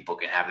that people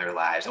can have their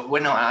lives.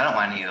 Well, no, I don't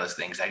want any of those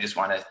things. I just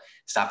want to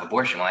stop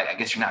abortion. Well, I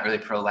guess you're not really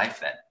pro-life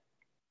then.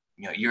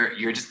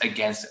 You're just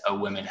against a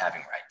woman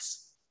having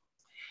rights.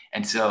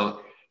 And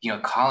so,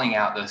 calling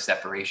out those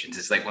separations,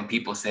 it's like when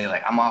people say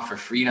like, I'm all for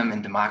freedom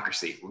and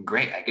democracy. Well,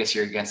 great. I guess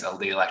you're against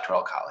the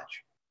Electoral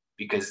College,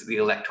 because the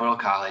Electoral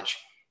College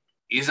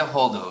is a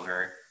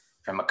holdover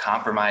from a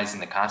compromise in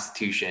the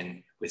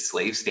Constitution with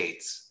slave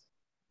states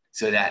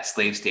so that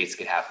slave states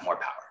could have more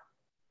power,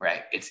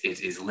 right? It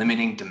is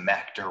limiting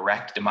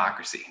direct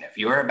democracy. And if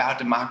you're about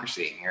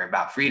democracy and you're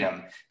about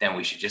freedom, then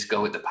we should just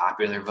go with the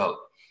popular vote.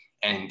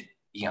 And,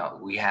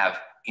 we have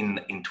in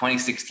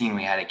 2016,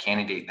 we had a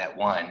candidate that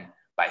won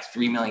by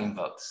 3 million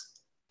votes.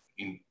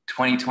 In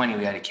 2020,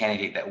 we had a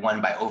candidate that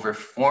won by over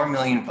 4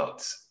 million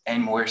votes.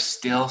 And we're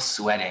still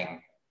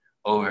sweating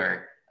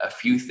over a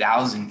few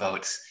thousand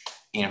votes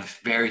in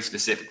very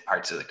specific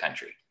parts of the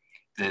country.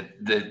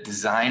 The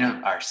design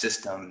of our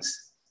systems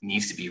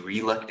needs to be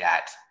relooked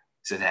at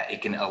so that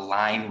it can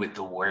align with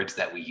the words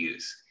that we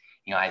use.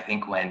 I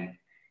think when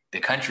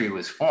the country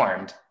was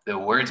formed, the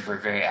words were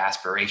very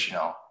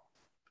aspirational,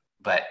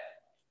 but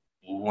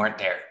we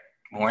weren't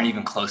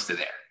even close to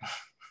there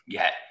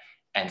yet.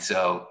 And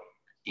so,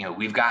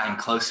 we've gotten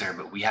closer,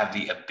 but we have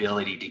the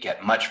ability to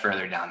get much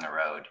further down the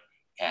road.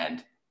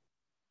 And,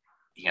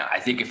 I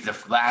think if the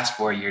last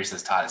 4 years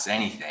has taught us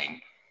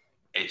anything,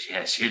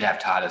 it should have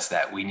taught us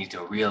that we need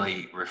to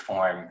really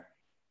reform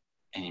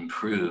and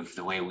improve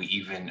the way we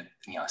even,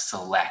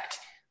 select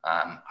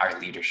our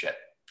leadership.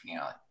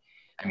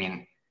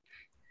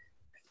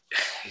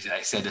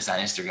 I said this on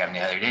Instagram the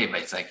other day, but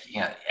it's like,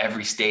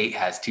 every state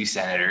has 2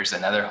 senators,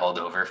 another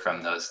holdover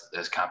from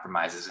those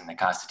compromises in the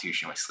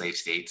Constitution with slave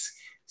states.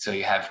 So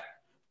you have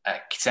a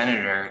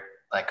senator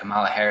like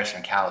Kamala Harris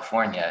from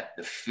California,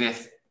 the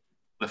fifth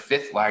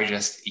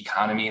largest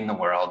economy in the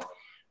world,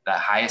 the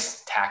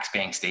highest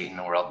tax-paying state in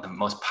the world, the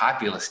most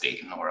populous state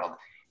in the world,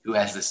 who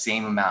has the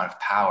same amount of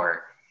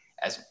power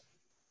as,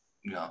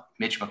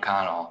 Mitch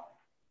McConnell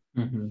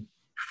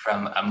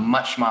from a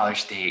much smaller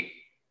state.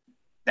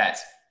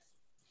 That's,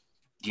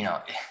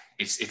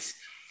 it's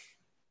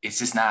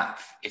just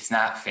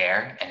not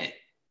fair. And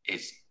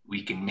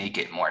we can make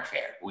it more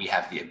fair. We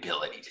have the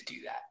ability to do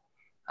that.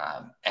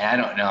 And I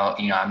don't know,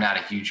 I'm not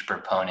a huge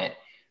proponent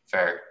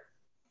for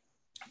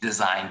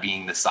design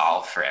being the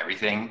solve for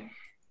everything,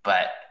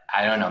 but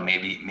I don't know,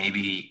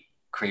 maybe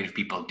creative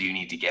people do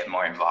need to get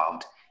more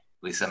involved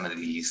with some of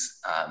these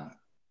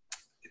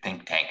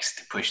think tanks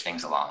to push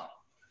things along.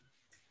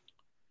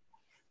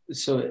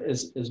 So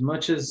as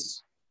much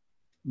as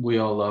we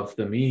all love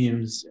the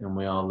memes and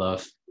we all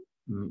love,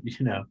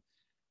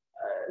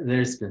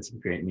 there's been some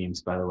great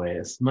memes, by the way,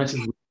 as much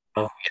as we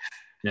love,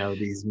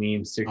 these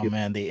memes circulate. Oh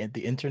man, the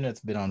internet's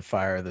been on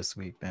fire this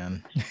week,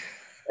 man.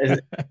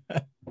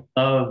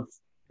 Of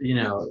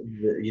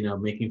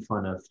making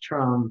fun of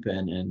Trump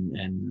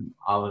and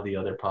all of the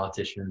other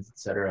politicians,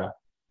 etc.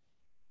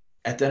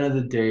 At the end of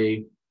the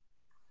day,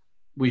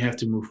 we have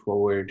to move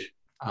forward.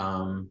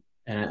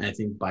 And I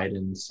think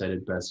Biden said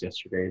it best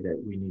yesterday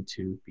that we need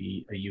to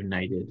be a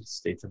United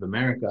States of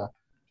America.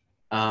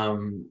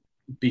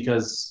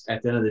 Because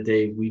at the end of the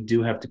day, we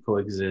do have to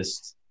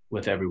coexist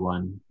with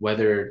everyone,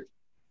 whether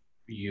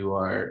you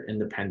are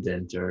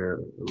independent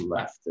or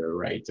left or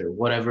right or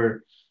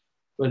whatever,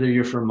 whether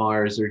you're from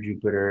Mars or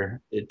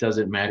Jupiter, it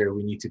doesn't matter.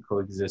 We need to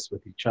coexist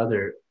with each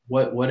other.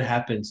 What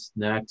happens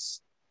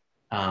next?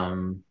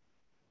 And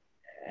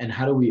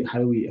how do we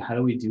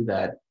do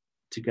that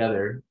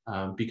together?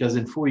 Because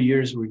in 4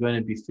 years, we're going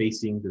to be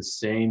facing the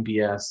same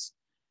BS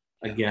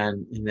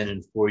again, and then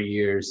in 4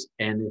 years,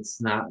 and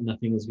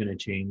nothing is going to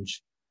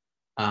change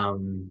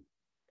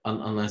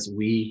unless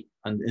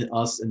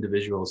us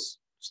individuals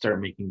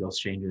start making those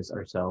changes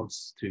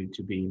ourselves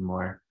to be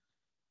more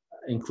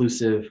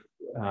inclusive,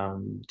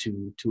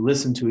 to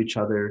listen to each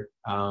other,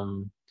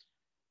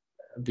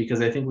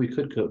 because I think we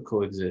could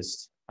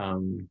coexist.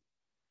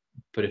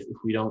 But if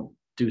we don't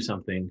do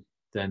something,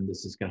 then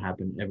this is going to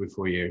happen every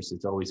 4 years.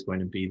 It's always going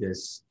to be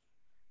this.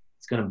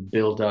 It's going to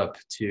build up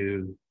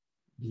to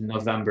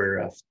November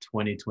of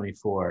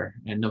 2024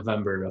 and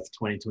November of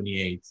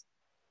 2028.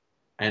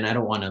 And I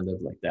don't want to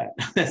live like that.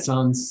 That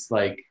sounds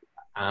like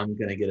I'm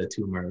going to get a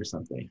tumor or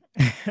something.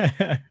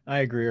 I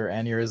agree, or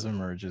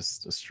aneurysm or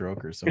just a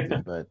stroke or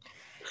something. But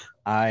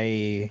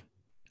I've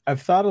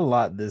thought a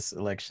lot this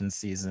election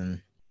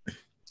season,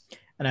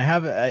 and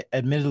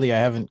admittedly I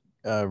haven't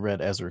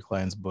read Ezra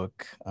Klein's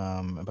book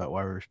about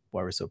why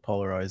we're so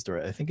polarized,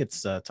 or I think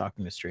it's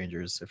Talking to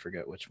Strangers. I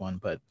forget which one,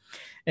 but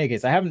in any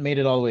case, I haven't made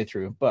it all the way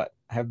through, but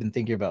I have been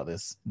thinking about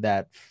this,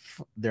 that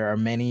there are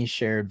many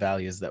shared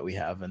values that we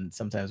have, and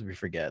sometimes we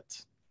forget,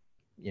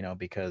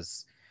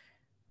 because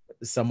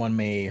someone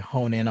may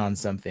hone in on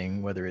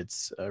something, whether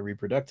it's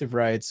reproductive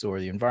rights or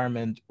the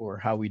environment or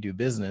how we do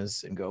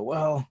business, and go,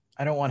 well,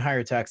 I don't want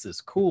higher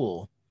taxes.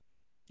 Cool.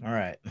 All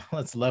right,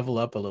 let's level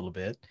up a little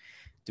bit.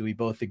 Do we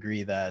both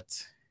agree that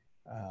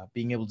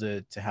being able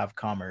to have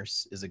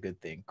commerce is a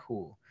good thing?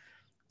 Cool.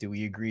 Do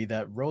we agree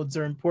that roads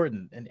are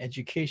important and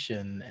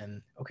education?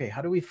 And okay,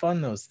 how do we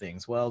fund those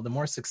things? Well, the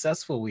more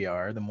successful we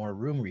are, the more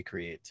room we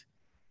create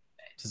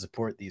to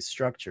support these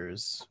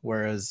structures.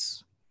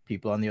 Whereas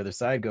people on the other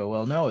side go,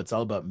 well, no, it's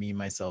all about me,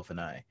 myself, and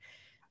I.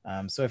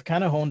 So I've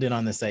kind of honed in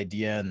on this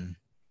idea and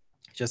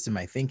just in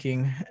my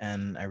thinking,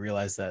 and I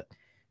realized that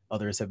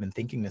others have been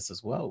thinking this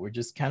as well. We're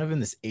just kind of in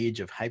this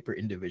age of hyper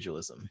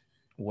individualism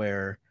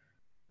where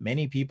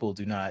many people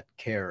do not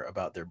care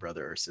about their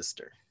brother or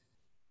sister,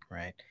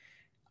 right?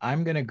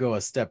 I'm going to go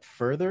a step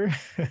further,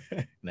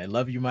 and I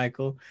love you,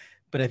 Michael,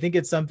 but I think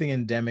it's something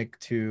endemic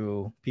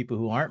to people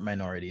who aren't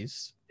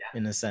minorities,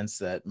 in the sense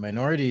that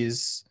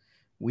minorities,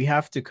 we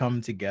have to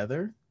come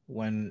together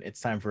when it's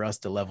time for us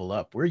to level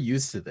up. We're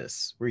used to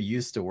this. We're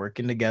used to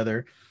working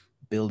together,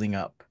 building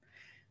up.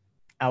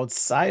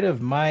 Outside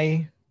of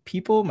my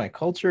people, my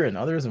culture, and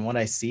others, and what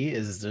I see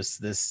is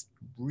just this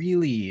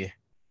really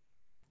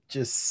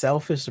just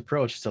selfish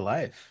approach to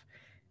life.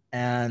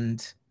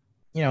 And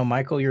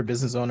Michael, you're a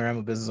business owner. I'm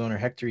a business owner.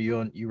 Hector, you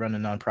run a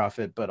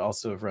nonprofit, but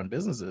also have run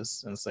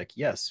businesses. And it's like,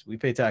 yes, we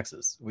pay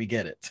taxes. We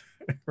get it,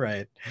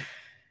 right?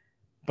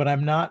 But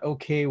I'm not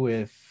okay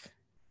with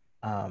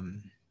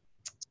um,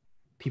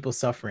 people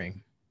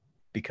suffering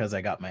because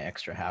I got my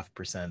extra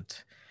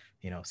 0.5%,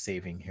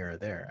 saving here or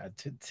there.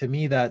 To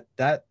me,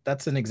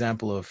 that's an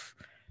example of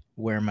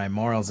where my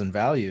morals and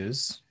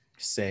values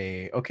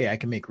say, okay, I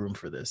can make room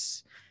for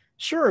this.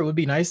 Sure, it would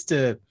be nice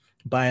to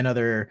buy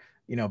another,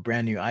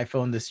 brand new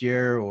iPhone this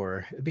year,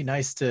 or it'd be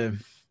nice to,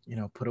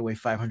 put away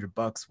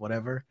 $500,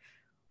 whatever.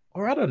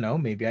 Or I don't know,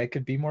 maybe I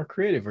could be more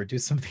creative or do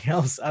something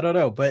else. I don't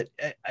know, but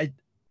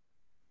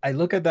I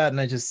look at that and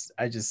I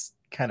just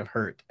kind of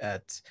hurt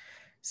at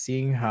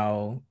seeing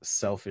how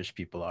selfish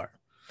people are.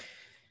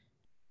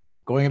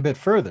 Going a bit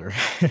further,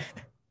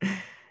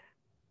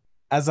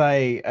 as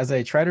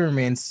I try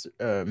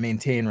to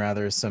maintain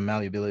rather some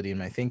malleability in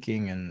my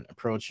thinking and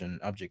approach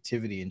and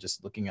objectivity and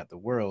just looking at the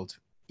world,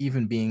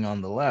 even being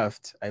on the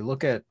left, I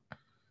look at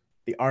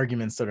the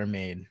arguments that are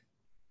made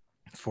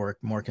for a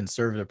more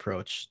conservative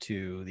approach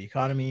to the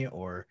economy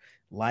or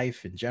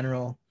life in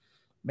general,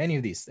 many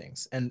of these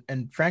things. And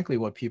frankly,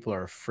 what people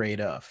are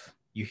afraid of.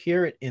 You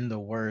hear it in the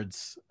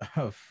words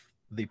of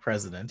the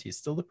president. He's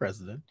still the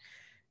president.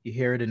 You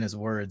hear it in his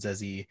words as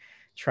he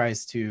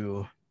tries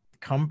to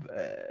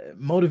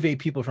motivate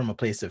people from a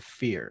place of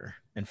fear.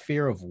 And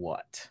fear of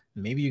what?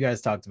 Maybe you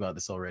guys talked about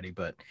this already,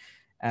 but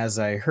as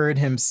I heard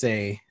him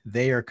say,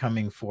 they are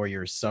coming for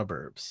your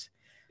suburbs.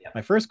 Yep.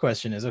 My first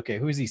question is, okay,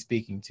 who is he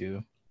speaking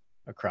to?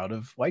 A crowd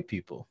of white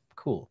people.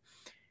 Cool.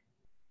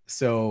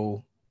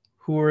 So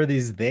who are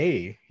these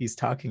they he's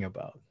talking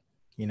about?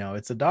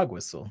 It's a dog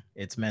whistle.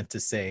 It's meant to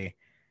say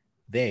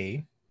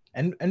they,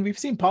 and we've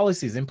seen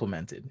policies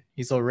implemented.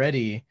 He's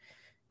already,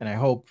 and I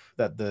hope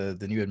that the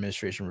new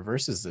administration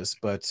reverses this,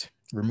 but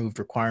removed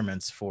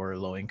requirements for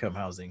low-income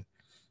housing,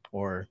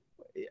 or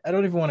I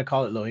don't even want to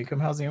call it low-income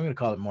housing. I'm going to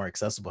call it more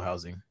accessible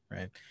housing,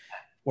 right?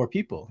 For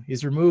people.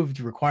 He's removed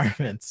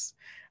requirements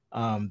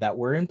that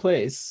were in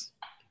place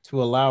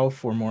to allow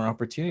for more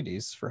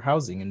opportunities for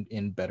housing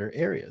in better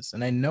areas.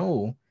 And I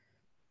know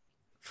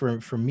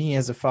for me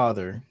as a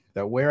father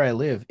that where I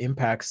live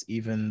impacts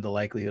even the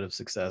likelihood of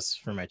success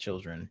for my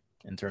children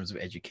in terms of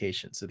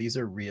education. So these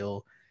are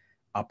real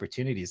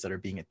opportunities that are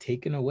being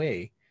taken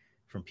away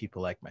from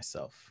people like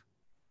myself,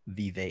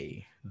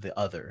 the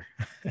other,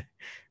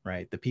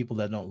 right? The people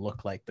that don't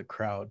look like the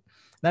crowd.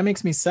 That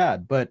makes me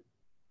sad. But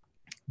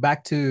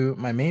back to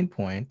my main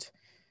point,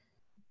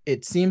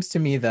 it seems to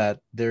me that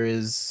there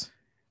is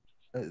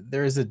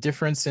a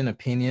difference in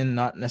opinion,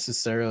 not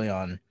necessarily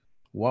on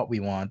what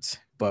we want,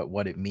 but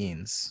what it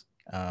means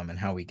and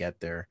how we get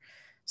there.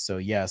 So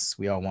yes,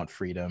 we all want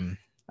freedom.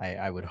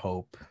 I would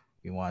hope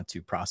we want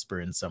to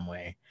prosper in some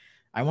way.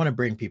 I want to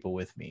bring people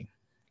with me.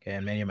 Okay,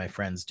 and many of my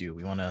friends do.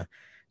 We want to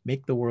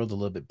make the world a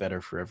little bit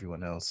better for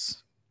everyone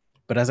else.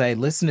 But as I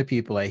listen to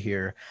people, I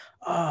hear,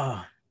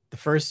 the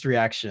first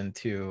reaction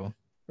to,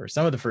 or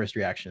some of the first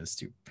reactions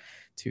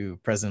to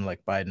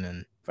President-elect Biden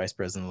and Vice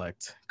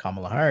President-elect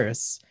Kamala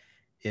Harris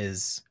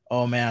is,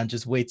 oh man,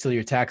 just wait till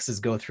your taxes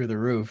go through the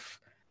roof.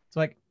 It's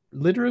like,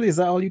 literally, is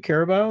that all you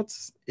care about?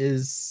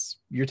 Is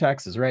your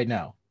taxes right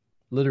now?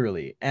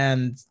 Literally.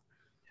 And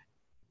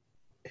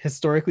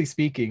historically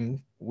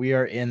speaking, we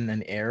are in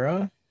an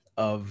era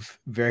of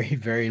very,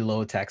 very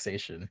low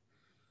taxation.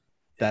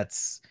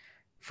 That's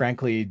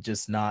frankly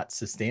just not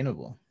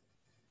sustainable,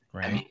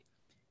 right? I mean,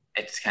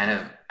 it's kind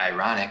of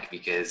ironic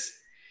because,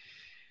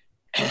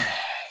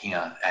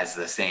 as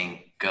the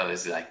saying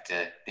goes,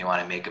 they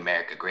want to make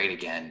America great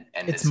again.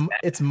 And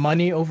it's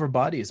money over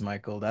bodies,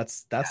 Michael.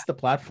 That's the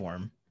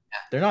platform. Yeah.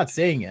 They're not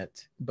saying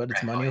it, but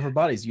it's money over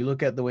bodies. You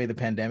look at the way the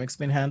pandemic's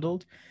been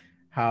handled,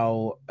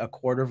 how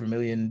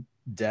 250,000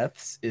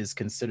 deaths is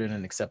considered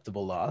an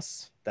acceptable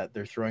loss, that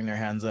they're throwing their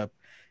hands up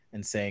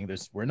and saying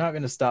we're not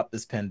going to stop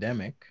this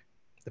pandemic.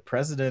 The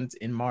president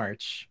in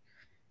March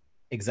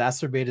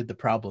exacerbated the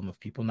problem of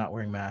people not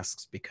wearing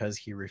masks because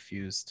he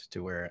refused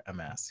to wear a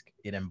mask.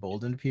 It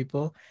emboldened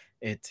people.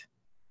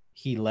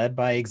 He led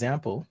by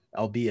example,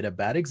 albeit a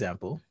bad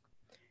example,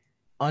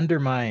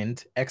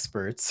 undermined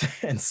experts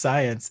and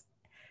science,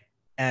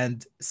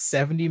 and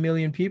 70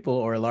 million people,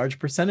 or a large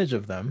percentage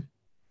of them,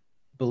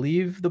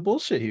 believe the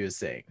bullshit he was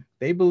saying.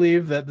 They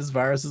believe that this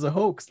virus is a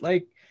hoax.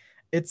 Like,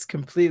 it's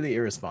completely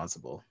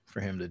irresponsible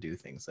for him to do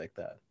things like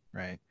that,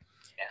 right?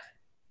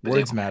 Yeah.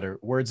 Words matter.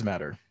 Words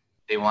matter.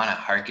 They want to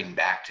harken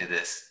back to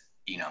this,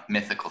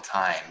 mythical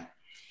time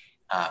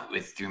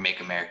through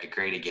Make America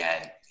Great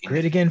Again.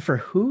 Great again for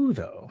who,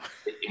 though?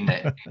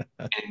 And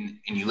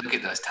you look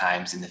at those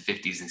times in the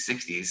 50s and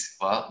 60s,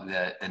 well,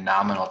 the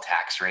nominal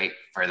tax rate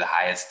for the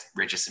highest,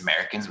 richest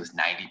Americans was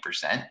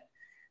 90%.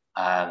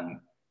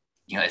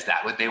 Is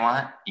that what they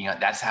want?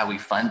 That's how we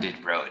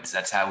funded roads.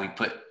 That's how we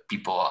put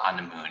people on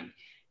the moon.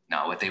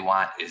 No, what they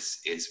want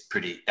is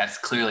that's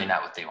clearly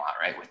not what they want,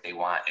 right? What they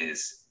want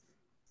is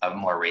a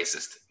more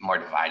racist, more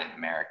divided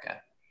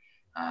America.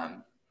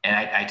 And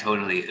I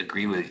totally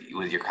agree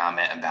with your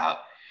comment about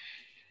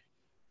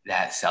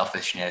that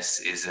selfishness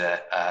is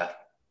a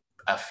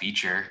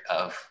feature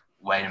of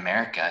white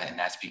America. And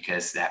that's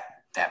because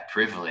that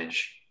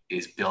privilege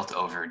is built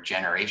over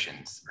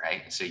generations,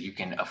 right? So you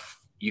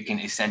can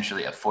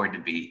essentially afford to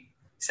be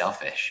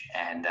selfish.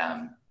 And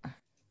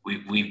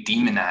we've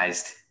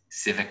demonized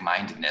civic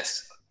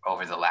mindedness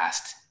over the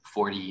last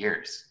 40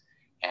 years.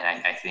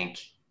 And I think,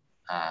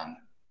 I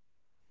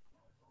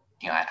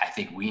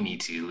think we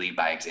need to lead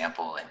by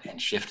example and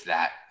shift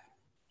that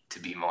to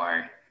be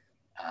more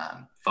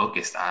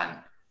focused on,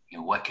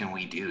 what can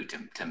we do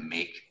to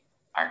make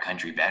our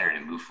country better,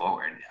 to move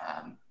forward.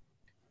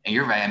 And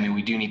you're right. I mean,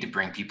 we do need to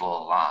bring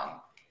people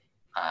along.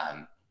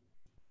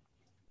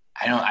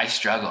 I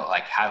struggle,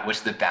 like,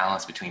 what's the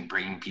balance between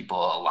bringing people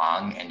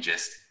along and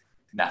just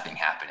nothing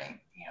happening?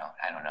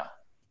 I don't know.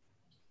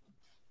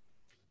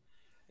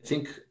 I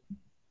think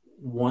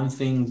one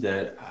thing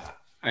that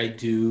I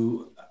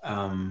do,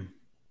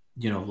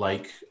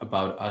 like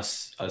about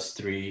us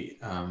three,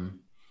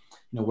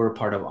 we're a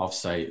part of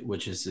Offsite,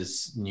 which is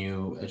this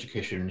new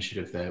education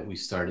initiative that we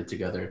started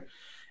together.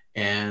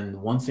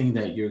 And one thing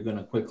that you're going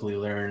to quickly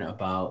learn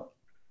about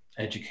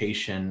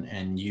education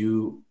and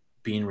you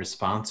being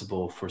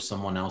responsible for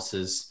someone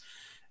else's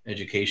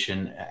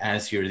education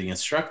as you're the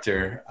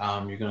instructor,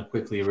 you're going to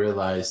quickly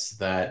realize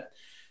that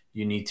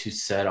you need to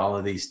set all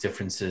of these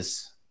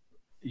differences.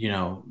 You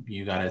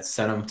got to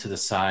set them to the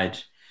side.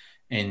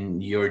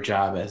 And your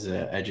job as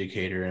an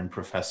educator and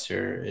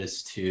professor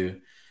is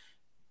to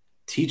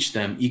teach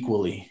them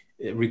equally,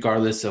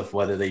 regardless of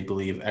whether they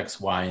believe X,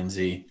 Y, and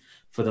Z.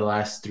 For the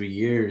last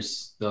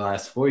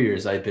 4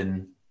 years, I've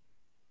been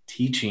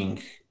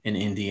teaching in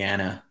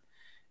Indiana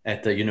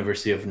at the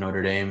University of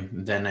Notre Dame.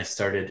 Then I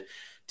started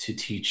to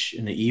teach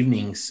in the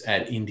evenings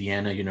at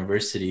Indiana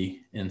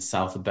University in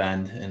South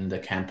Bend in the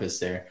campus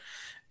there.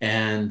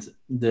 And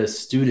the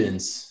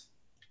students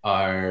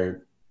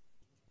are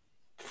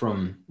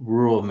from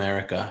rural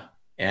America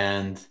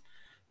and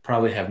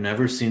probably have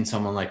never seen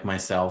someone like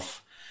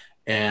myself.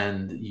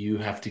 And you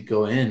have to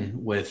go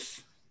in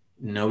with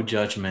no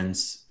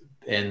judgments,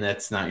 and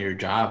that's not your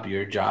job.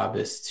 Your job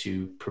is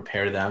to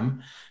prepare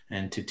them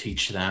and to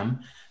teach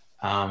them,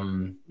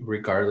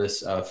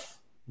 regardless of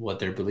what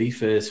their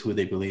belief is, who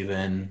they believe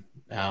in.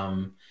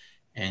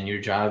 And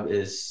your job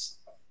is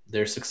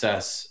their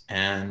success.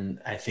 And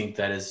I think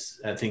that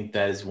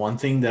is one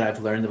thing that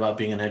I've learned about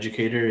being an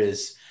educator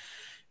is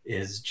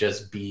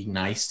just be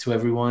nice to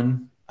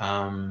everyone,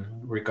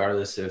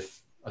 regardless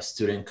if a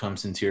student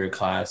comes into your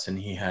class and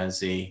he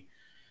has a,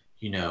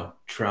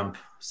 Trump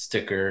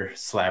sticker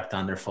slapped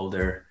on their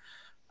folder.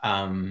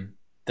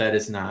 That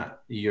is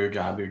not your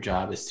job. Your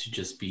job is to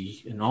just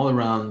be an all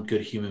around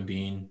good human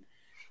being,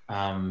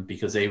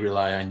 because they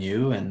rely on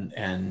you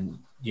and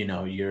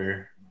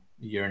you're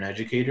an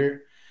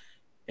educator.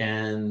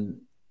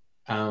 And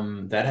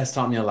that has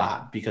taught me a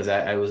lot, because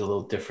I was a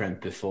little different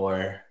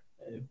before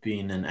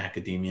being in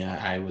academia.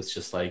 I was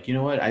just like, you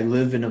know what? I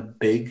live in a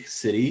big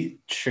city,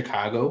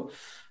 Chicago.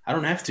 I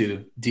don't have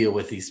to deal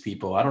with these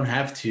people. I don't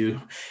have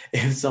to,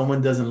 if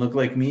someone doesn't look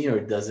like me or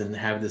doesn't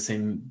have the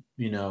same,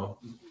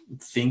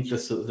 think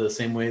the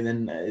same way,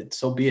 then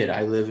so be it.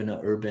 I live in an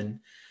urban,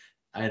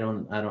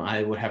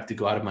 I would have to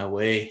go out of my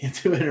way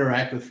to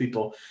interact with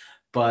people.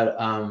 But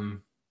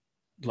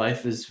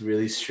life is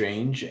really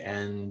strange,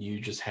 and you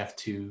just have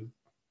to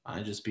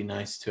just be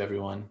nice to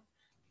everyone.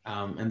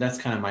 And that's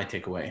kind of my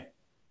takeaway.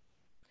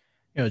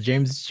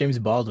 James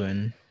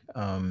Baldwin,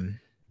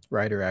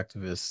 writer,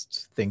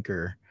 activist,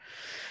 thinker,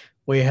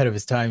 way ahead of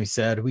his time, he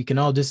said, "We can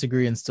all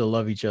disagree and still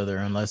love each other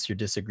unless your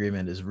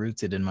disagreement is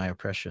rooted in my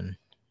oppression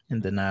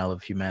and denial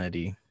of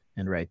humanity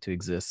and right to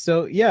exist."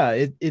 So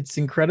yeah, it's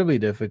incredibly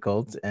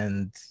difficult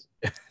and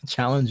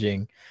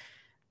challenging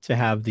to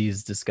have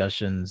these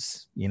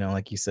discussions,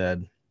 like you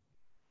said,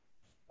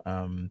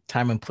 time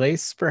and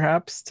place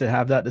perhaps to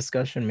have that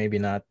discussion. Maybe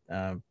not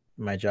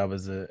my job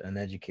as an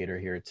educator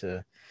here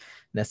to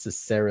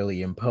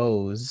necessarily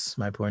impose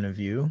my point of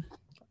view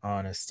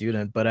on a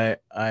student,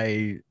 but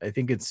I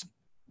think it's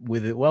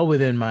well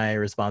within my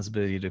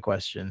responsibility to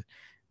question,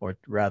 or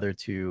rather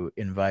to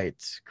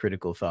invite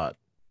critical thought.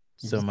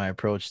 So my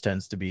approach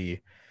tends to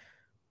be,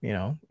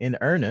 in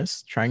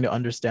earnest, trying to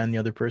understand the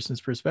other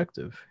person's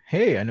perspective.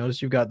 Hey, I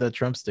noticed you've got that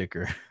Trump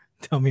sticker.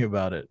 Tell me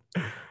about it.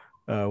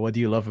 What do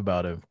you love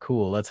about him?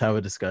 Cool. Let's have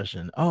a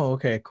discussion. Oh,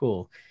 okay,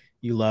 cool.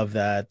 You love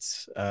that.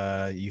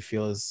 You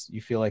feel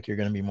like you're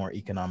going to be more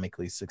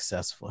economically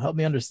successful. Help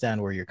me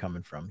understand where you're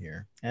coming from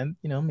here. And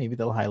maybe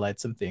they'll highlight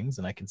some things,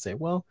 and I can say,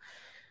 well,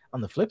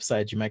 on the flip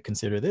side, you might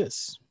consider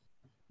this,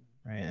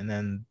 right? And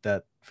then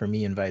that for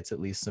me invites at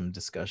least some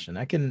discussion.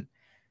 I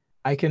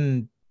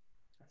can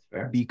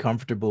be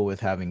comfortable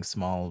with having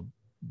small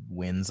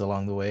wins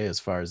along the way as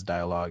far as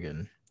dialogue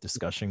and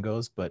discussion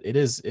goes, but it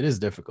is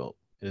difficult.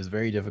 It is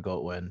very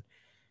difficult when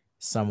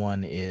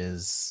someone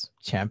is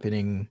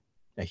championing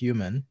a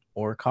human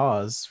or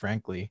cause,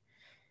 frankly.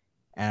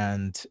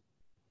 And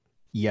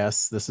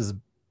yes, this is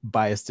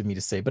biased to me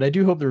to say, but I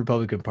do hope the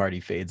Republican Party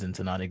fades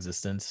into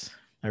non-existence.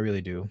 I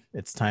really do.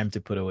 It's time to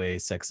put away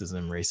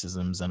sexism,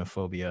 racism,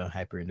 xenophobia,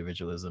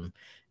 hyper-individualism,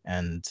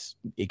 and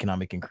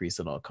economic increase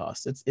at all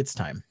costs. It's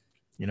time.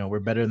 We're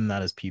better than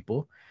that as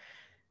people.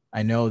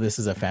 I know this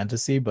is a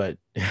fantasy, but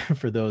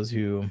for those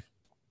who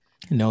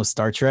know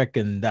Star Trek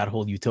and that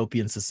whole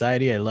utopian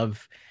society, I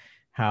love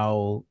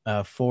how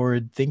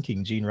forward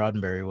thinking Gene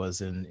Roddenberry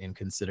was in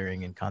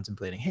considering and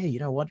contemplating, hey,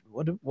 what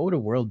would a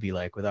world be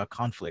like without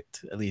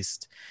conflict, at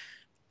least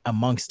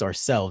amongst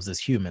ourselves as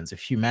humans?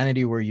 If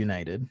humanity were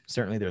united,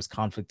 certainly there's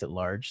conflict at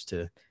large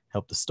to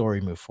help the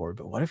story move forward,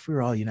 but what if we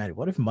were all united?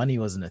 What if money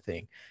wasn't a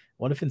thing?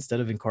 What if instead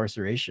of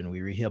incarceration,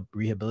 we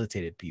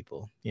rehabilitated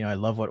people? I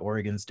love what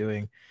Oregon's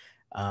doing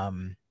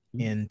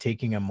in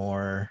taking a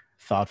more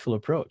thoughtful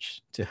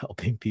approach to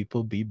helping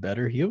people be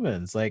better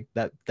humans. Like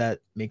that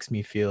makes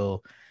me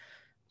feel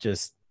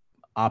just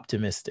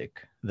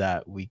optimistic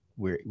that we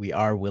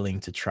are willing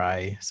to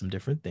try some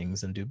different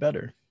things and do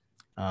better.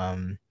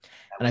 And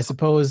I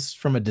suppose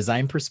from a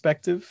design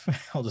perspective,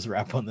 I'll just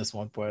wrap on this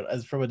one point.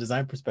 As from a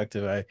design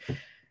perspective,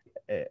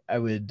 I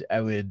would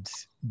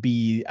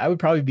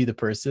probably be the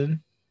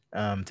person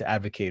to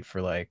advocate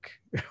for like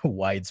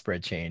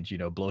widespread change.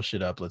 Blow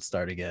shit up, let's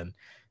start again.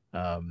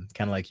 Kind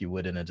of like you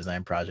would in a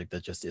design project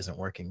that just isn't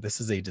working.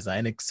 This is a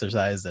design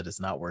exercise that is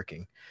not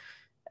working.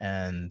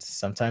 And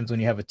sometimes when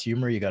you have a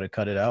tumor, you got to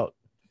cut it out.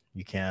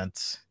 You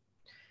can't,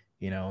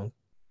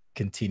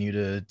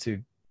 continue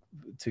to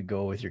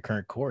go with your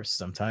current course.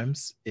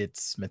 Sometimes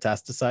it's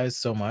metastasized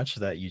so much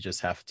that you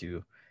just have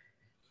to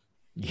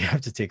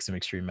take some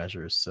extreme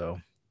measures.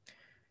 So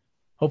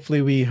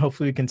hopefully we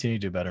continue to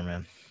do better,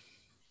 man.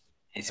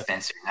 Hey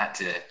Spencer,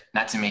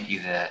 not to make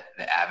you the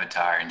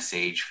avatar and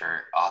sage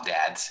for all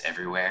dads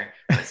everywhere,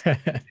 but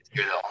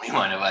you're the only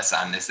one of us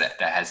on this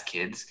that has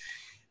kids.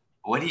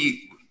 What do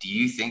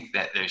you think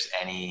that there's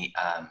any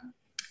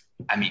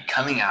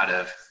coming out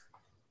of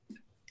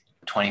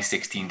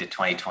 2016 to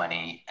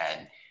 2020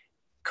 and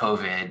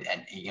COVID,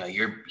 and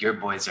your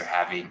boys are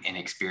having an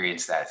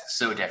experience that's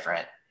so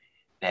different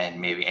than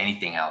maybe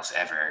anything else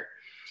ever,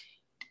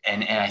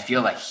 and I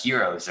feel like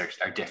heroes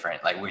are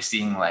different. Like we're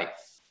seeing like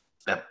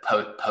the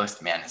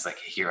postman is like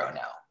a hero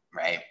now,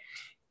 right?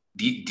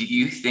 Do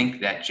you think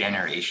that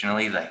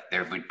generationally, like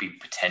there would be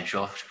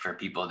potential for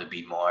people to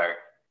be more,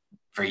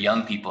 for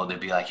young people to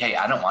be like, hey,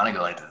 I don't want to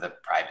go into the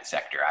private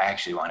sector. I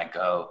actually want to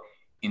go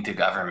into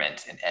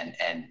government,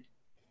 and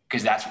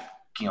because that's,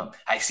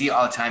 I see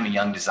all the time in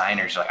young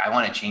designers, like, I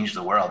want to change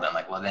the world. I'm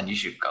like, well, then you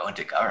should go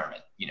into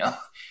government,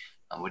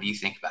 What do you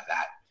think about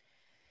that?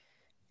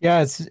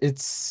 Yeah,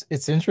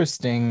 it's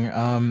interesting.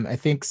 I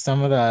think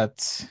some of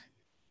that,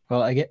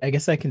 well, I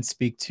guess I can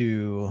speak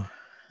to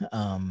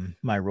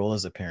my role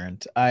as a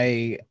parent.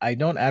 I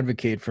don't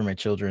advocate for my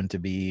children to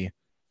be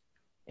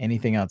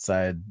anything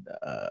outside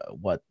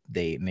what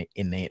they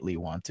innately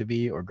want to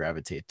be or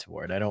gravitate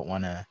toward. I don't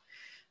want to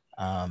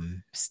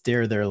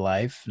steer their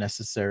life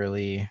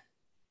necessarily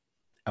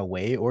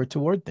away or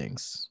toward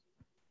things.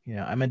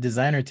 I'm a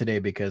designer today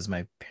because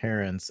my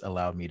parents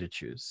allowed me to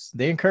choose.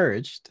 They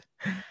encouraged.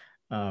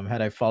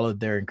 Had I followed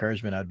their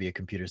encouragement, I'd be a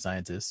computer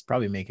scientist,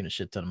 probably making a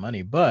shit ton of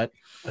money, but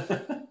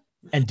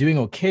and doing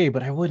okay.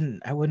 But I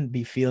wouldn't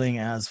be feeling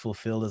as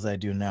fulfilled as I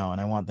do now, and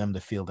I want them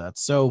to feel that.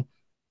 So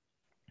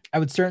I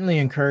would certainly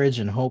encourage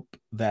and hope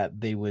that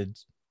they would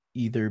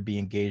either be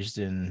engaged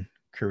in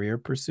career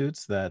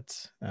pursuits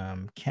that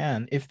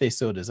can, if they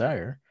so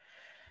desire,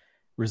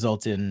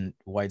 result in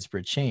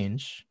widespread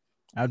change.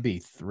 I would be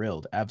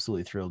thrilled,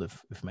 absolutely thrilled,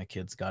 if my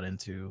kids got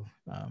into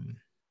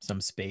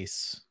some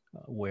space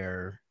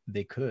where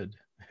they could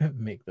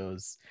make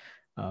those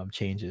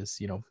changes.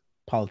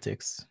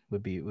 Politics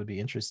would be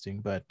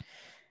interesting, but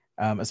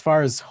as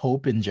far as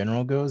hope in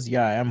general goes,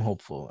 yeah, I am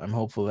hopeful. I'm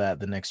hopeful that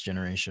the next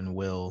generation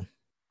will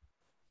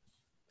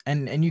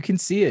And you can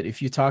see it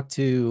if you talk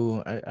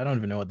to, I don't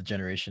even know what the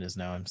generation is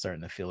now. I'm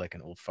starting to feel like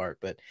an old fart,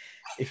 but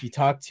if you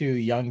talk to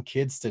young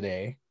kids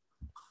today,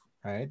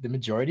 right, the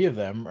majority of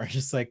them are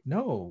just like,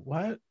 no,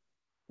 what?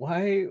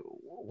 Why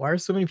are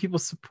so many people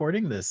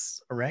supporting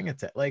this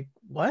orangutan? Like,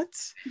 what?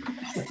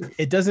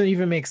 It doesn't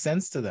even make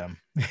sense to them.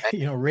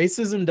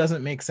 Racism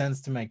doesn't make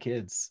sense to my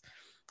kids.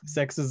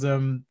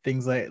 Sexism,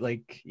 things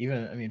like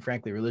even, I mean,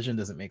 frankly, religion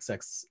doesn't make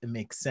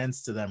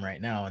sense to them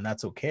right now, and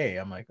that's okay.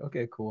 I'm like,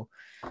 okay, cool.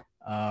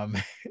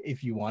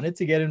 If you wanted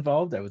to get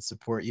involved, I would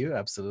support you,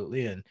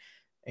 absolutely, and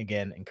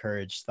again,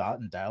 encourage thought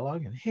and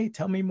dialogue, and hey,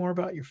 tell me more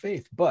about your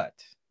faith. But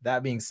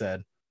that being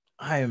said,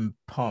 I am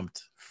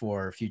pumped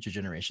for future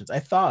generations. I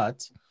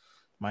thought,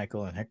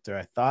 Michael and Hector,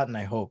 I thought and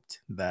I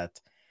hoped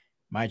that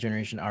my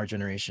generation, our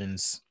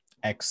generations,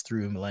 X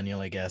through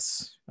millennial, I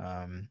guess,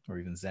 or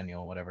even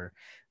Zennial, whatever,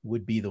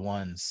 would be the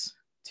ones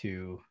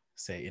to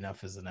say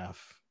enough is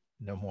enough,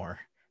 no more.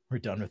 We're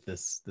done with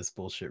this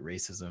bullshit,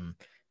 racism,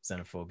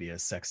 xenophobia,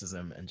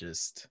 sexism, and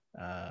just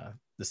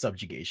the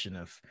subjugation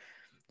of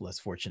less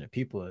fortunate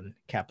people and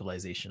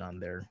capitalization on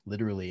their,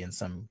 literally in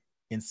some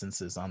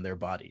instances, on their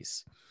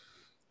bodies.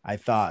 I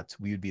thought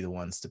we would be the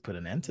ones to put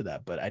an end to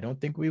that, but I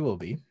don't think we will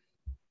be.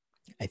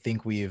 I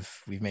think we've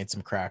made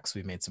some cracks,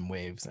 we've made some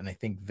waves, and I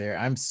think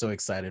I'm so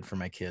excited for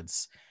my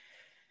kids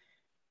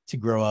to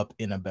grow up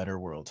in a better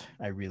world.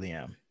 I really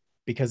am,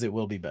 because it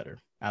will be better.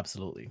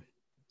 Absolutely.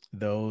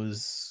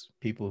 Those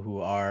people who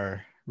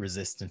are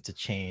resistant to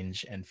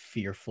change and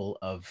fearful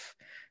of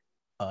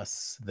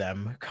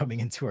them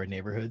coming into our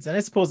neighborhoods. And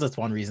I suppose that's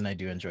one reason I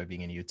do enjoy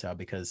being in Utah,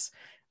 because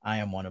I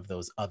am one of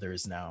those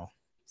others now.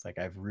 It's like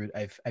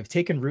I've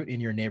taken root in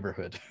your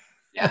neighborhood.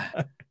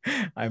 Yeah.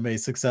 I'm a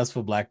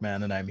successful Black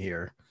man and I'm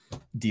here.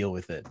 Deal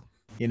with it.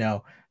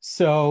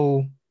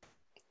 So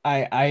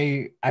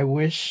I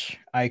wish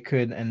I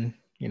could, and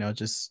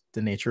just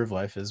the nature of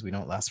life is we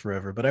don't last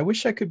forever, but I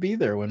wish I could be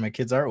there when my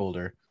kids are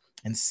older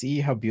and see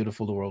how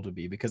beautiful the world would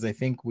be, because I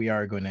think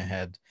we're going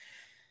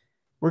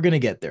to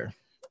get there.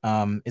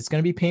 It's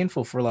going to be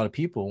painful for a lot of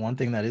people. One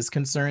thing that is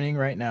concerning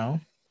right now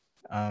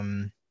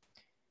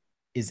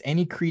is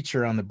any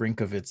creature on the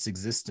brink of its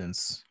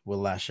existence will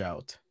lash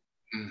out.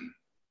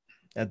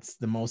 That's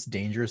the most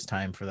dangerous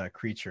time for that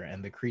creature,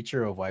 and the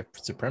creature of white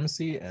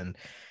supremacy and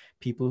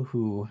people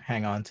who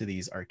hang on to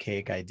these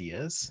archaic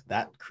ideas.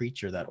 That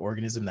creature, that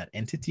organism, that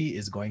entity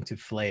is going to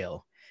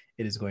flail.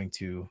 It is going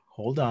to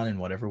hold on in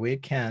whatever way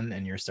it can,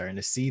 and you're starting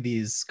to see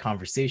these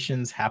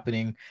conversations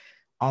happening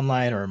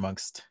online or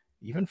amongst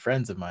even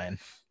friends of mine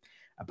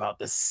about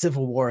the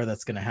civil war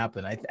that's going to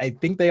happen. I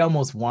think they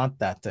almost want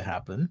that to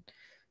happen.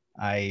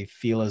 I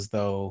feel as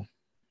though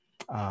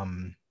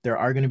there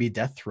are going to be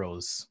death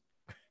throes,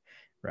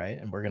 right?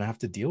 And we're going to have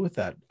to deal with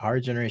that. Our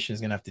generation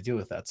is going to have to deal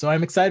with that. So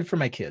I'm excited for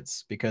my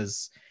kids,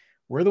 because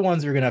we're the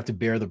ones who are going to have to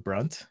bear the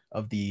brunt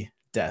of the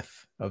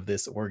death of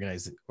this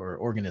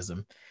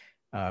organism.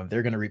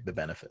 They're going to reap the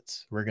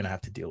benefits. We're going to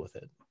have to deal with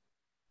it.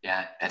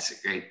 Yeah, that's a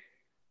great,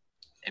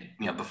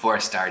 before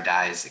a star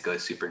dies, it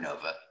goes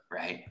supernova,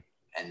 right?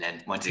 And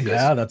then once it goes,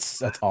 yeah,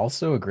 that's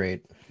also a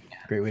great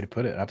way to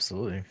put it.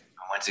 Absolutely.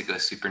 Once it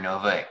goes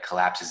supernova, it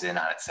collapses in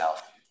on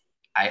itself.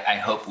 I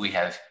hope we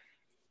have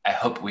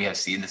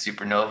seen the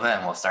supernova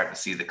and we'll start to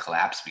see the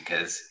collapse,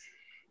 because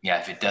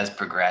if it does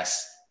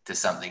progress to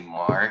something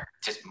more,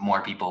 just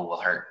more people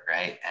will hurt,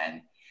 right?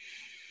 And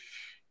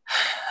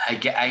I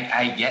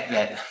get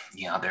that,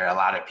 there are a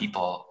lot of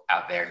people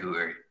out there who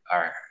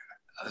are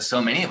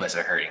so many of us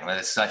are hurting.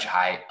 There's such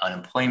high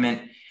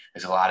unemployment.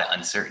 There's a lot of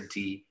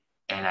uncertainty.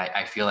 And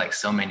I feel like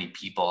so many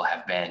people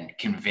have been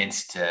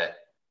convinced to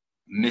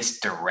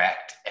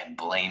misdirect and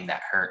blame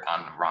that hurt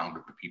on the wrong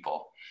group of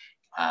people.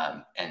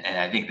 And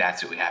I think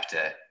that's what we have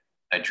to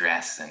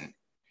address. And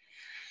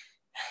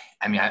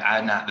I mean,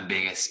 I'm not the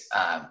biggest,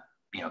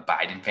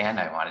 Biden fan.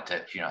 I wanted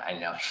to, I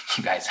know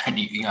you guys,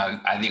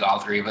 I think all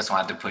three of us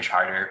wanted to push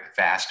harder,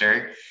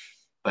 faster,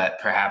 but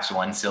perhaps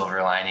one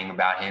silver lining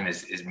about him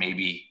is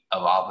maybe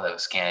of all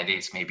those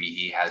candidates, maybe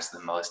he has the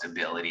most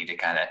ability to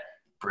kind of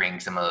bring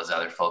some of those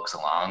other folks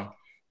along.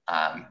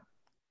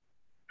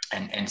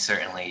 And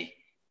certainly,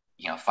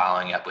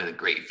 following up with a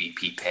great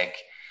VP pick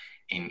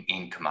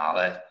in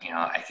Kamala,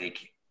 I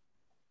think,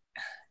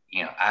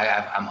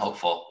 I'm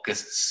hopeful,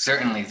 because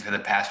certainly for the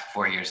past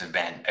 4 years have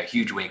been a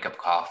huge wake-up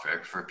call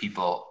for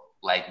people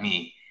like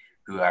me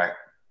who are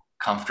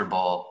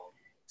comfortable,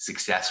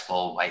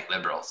 successful white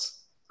liberals,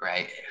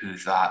 right? Who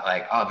thought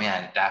like, oh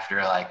man, after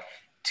like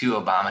 2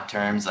 Obama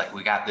terms, like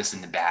we got this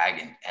in the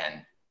bag.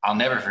 And I'll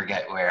never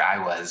forget where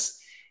I was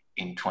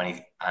in the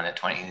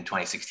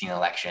 2016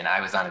 election.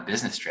 I was on a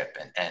business trip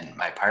and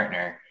my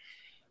partner,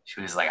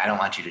 she was like, I don't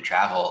want you to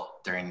travel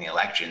during the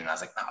election. And I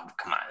was like, oh,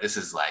 come on, this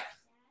is like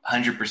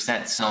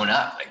 100% sewn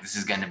up. Like this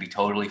is going to be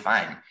totally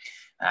fine.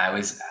 And I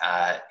was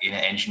in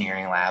an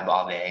engineering lab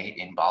all day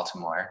in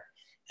Baltimore.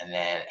 And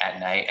then at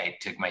night I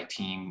took my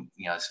team,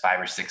 it's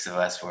 5 or 6 of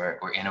us were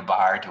in a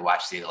bar to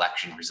watch the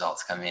election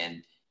results come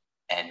in.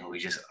 And we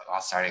just all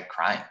started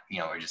crying,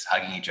 we're just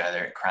hugging each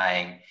other,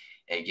 crying.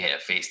 hey, get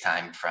a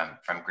FaceTime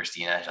from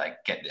Christina,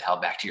 like get the hell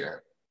back to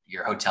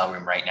your hotel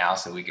room right now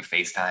so we could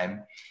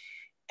FaceTime.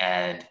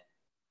 And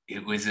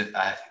it was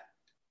a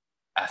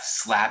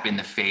slap in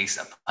the face,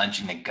 a punch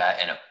in the gut,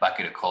 and a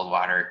bucket of cold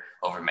water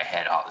over my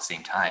head all at the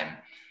same time.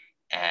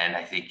 And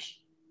I think,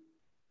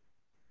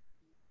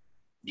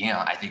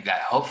 I think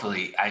that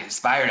hopefully I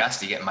inspired us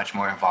to get much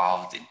more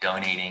involved in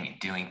donating and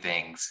doing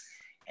things.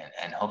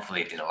 And hopefully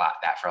it did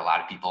that for a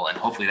lot of people. And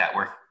hopefully that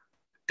work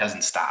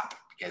doesn't stop,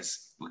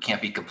 because we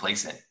can't be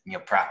complacent. The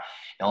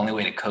only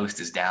way to coast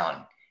is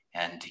down,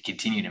 and to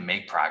continue to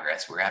make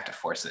progress, we're gonna have to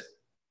force it.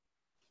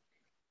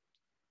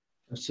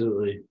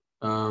 Absolutely.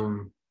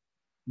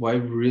 Well, I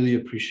really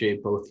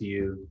appreciate both of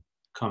you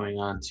coming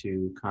on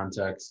to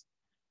Context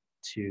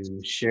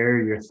to share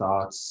your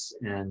thoughts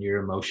and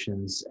your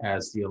emotions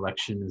as the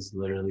election is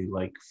literally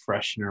like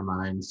fresh in our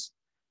minds.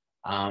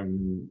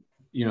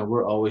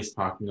 We're always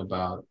talking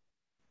about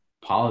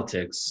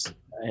politics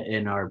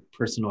in our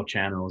personal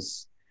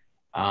channels.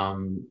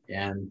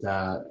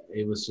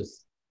 It was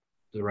just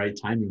the right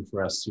timing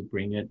for us to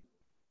bring it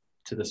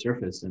to the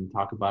surface and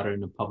talk about it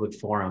in a public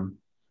forum,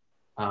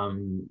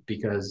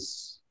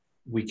 because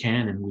we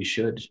can and we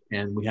should,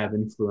 and we have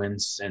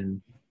influence.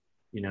 And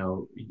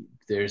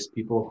there's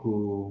people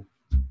who,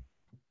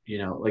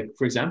 like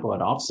for example at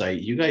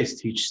Offsite, you guys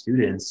teach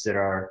students that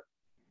are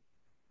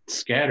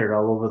scattered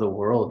all over the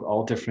world,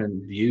 all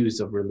different views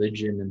of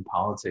religion and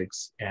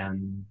politics,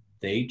 and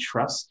they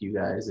trust you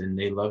guys and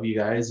they love you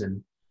guys,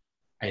 and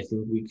I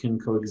think we can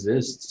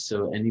coexist.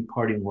 So any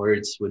parting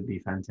words would be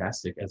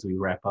fantastic as we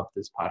wrap up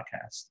this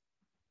podcast.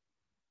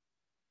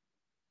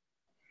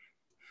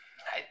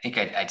 I think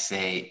I'd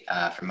say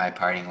for my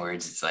parting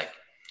words, it's like,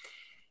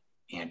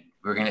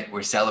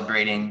 we're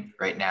celebrating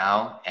right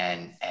now,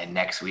 and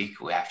next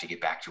week we have to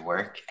get back to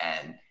work.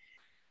 And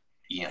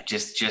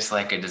just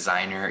like a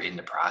designer in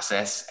the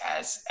process,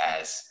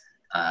 as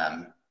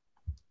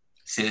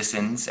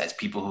citizens, as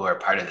people who are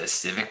part of the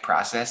civic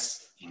process,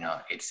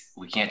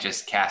 we can't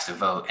just cast a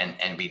vote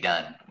and be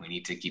done. We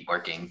need to keep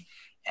working,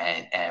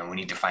 and we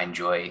need to find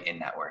joy in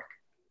that work.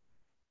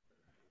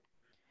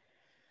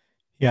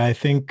 Yeah, I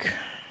think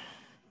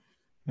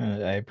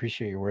I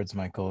appreciate your words,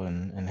 Michael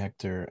and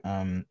Hector.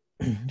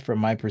 From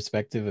my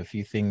perspective, a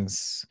few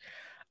things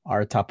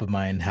are top of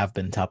mind, have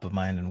been top of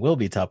mind, and will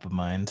be top of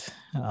mind.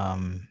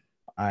 In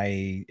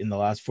the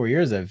last 4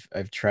 years,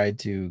 I've tried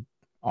to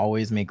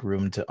always make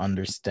room to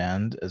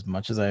understand as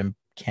much as I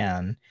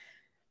can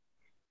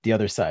the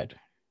other side.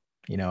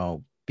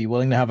 Be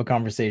willing to have a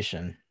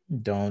conversation.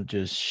 Don't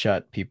just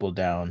shut people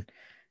down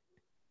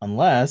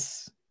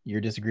unless your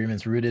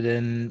disagreement's rooted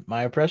in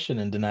my oppression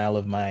and denial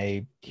of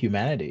my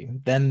humanity.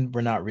 Then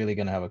we're not really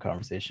going to have a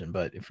conversation.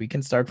 But if we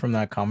can start from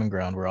that common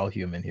ground, we're all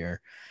human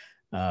here.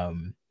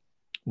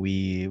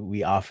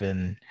 We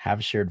often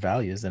have shared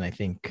values, and I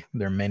think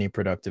there are many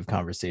productive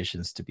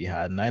conversations to be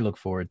had, and I look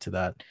forward to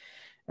that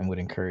and would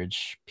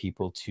encourage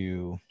people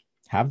to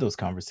have those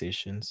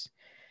conversations.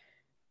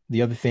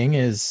 The other thing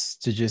is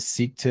to just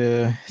seek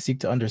to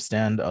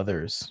understand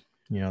others.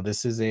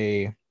 This is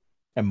a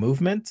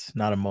movement,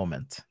 not a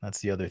moment. That's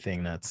the other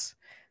thing that's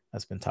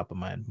been top of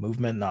mind.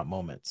 Movement, not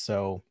moment.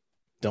 So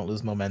don't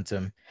lose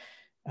momentum.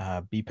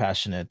 Be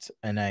passionate.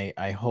 And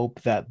I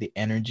hope that the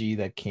energy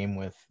that came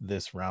with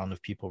this round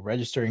of people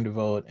registering to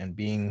vote and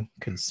being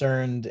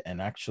concerned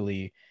and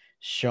actually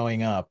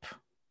showing up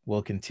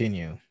will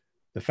continue.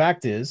 The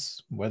fact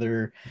is,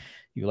 whether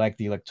you like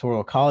the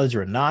Electoral College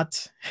or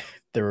not,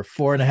 there were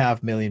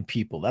 4.5 million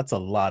people. That's a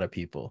lot of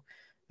people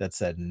that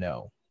said,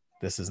 no,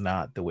 this is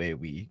not the way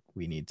we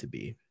need to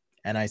be.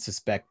 And I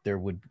suspect there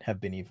would have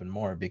been even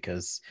more,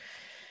 because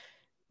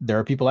there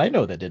are people I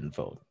know that didn't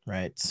vote,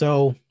 right?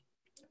 So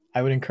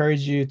I would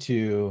encourage you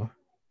to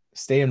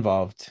stay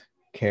involved,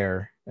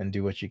 care, and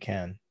do what you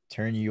can.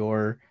 Turn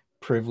your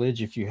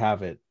privilege, if you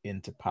have it,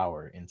 into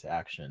power, into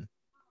action.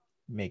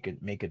 Make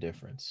a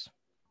difference.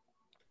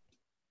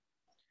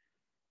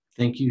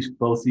 Thank you,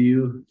 both of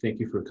you. Thank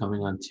you for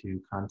coming on to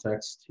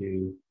Context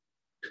to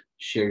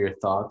share your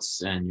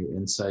thoughts and your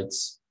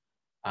insights.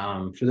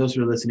 For those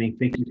who are listening,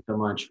 thank you so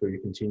much for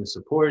your continued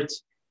support.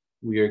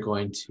 We are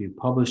going to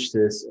publish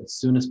this as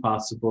soon as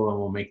possible, and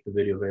we'll make the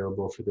video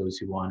available for those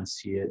who want to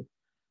see it.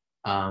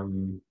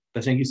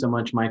 But thank you so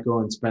much, Michael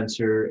and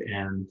Spencer.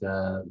 And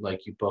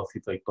like both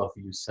of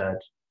you said,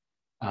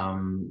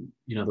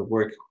 the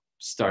work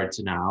starts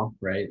now,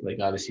 right? Like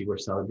obviously we're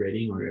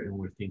celebrating, and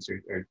where things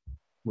are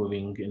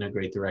moving in a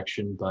great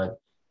direction, but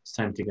it's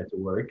time to get to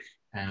work.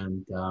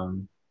 And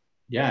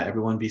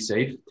everyone be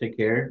safe, take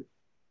care,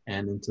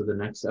 and until the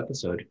next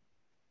episode.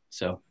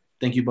 So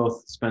thank you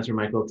both, Spencer,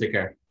 Michael, take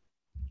care.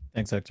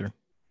 Thanks, Hector.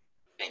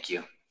 Thank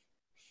you.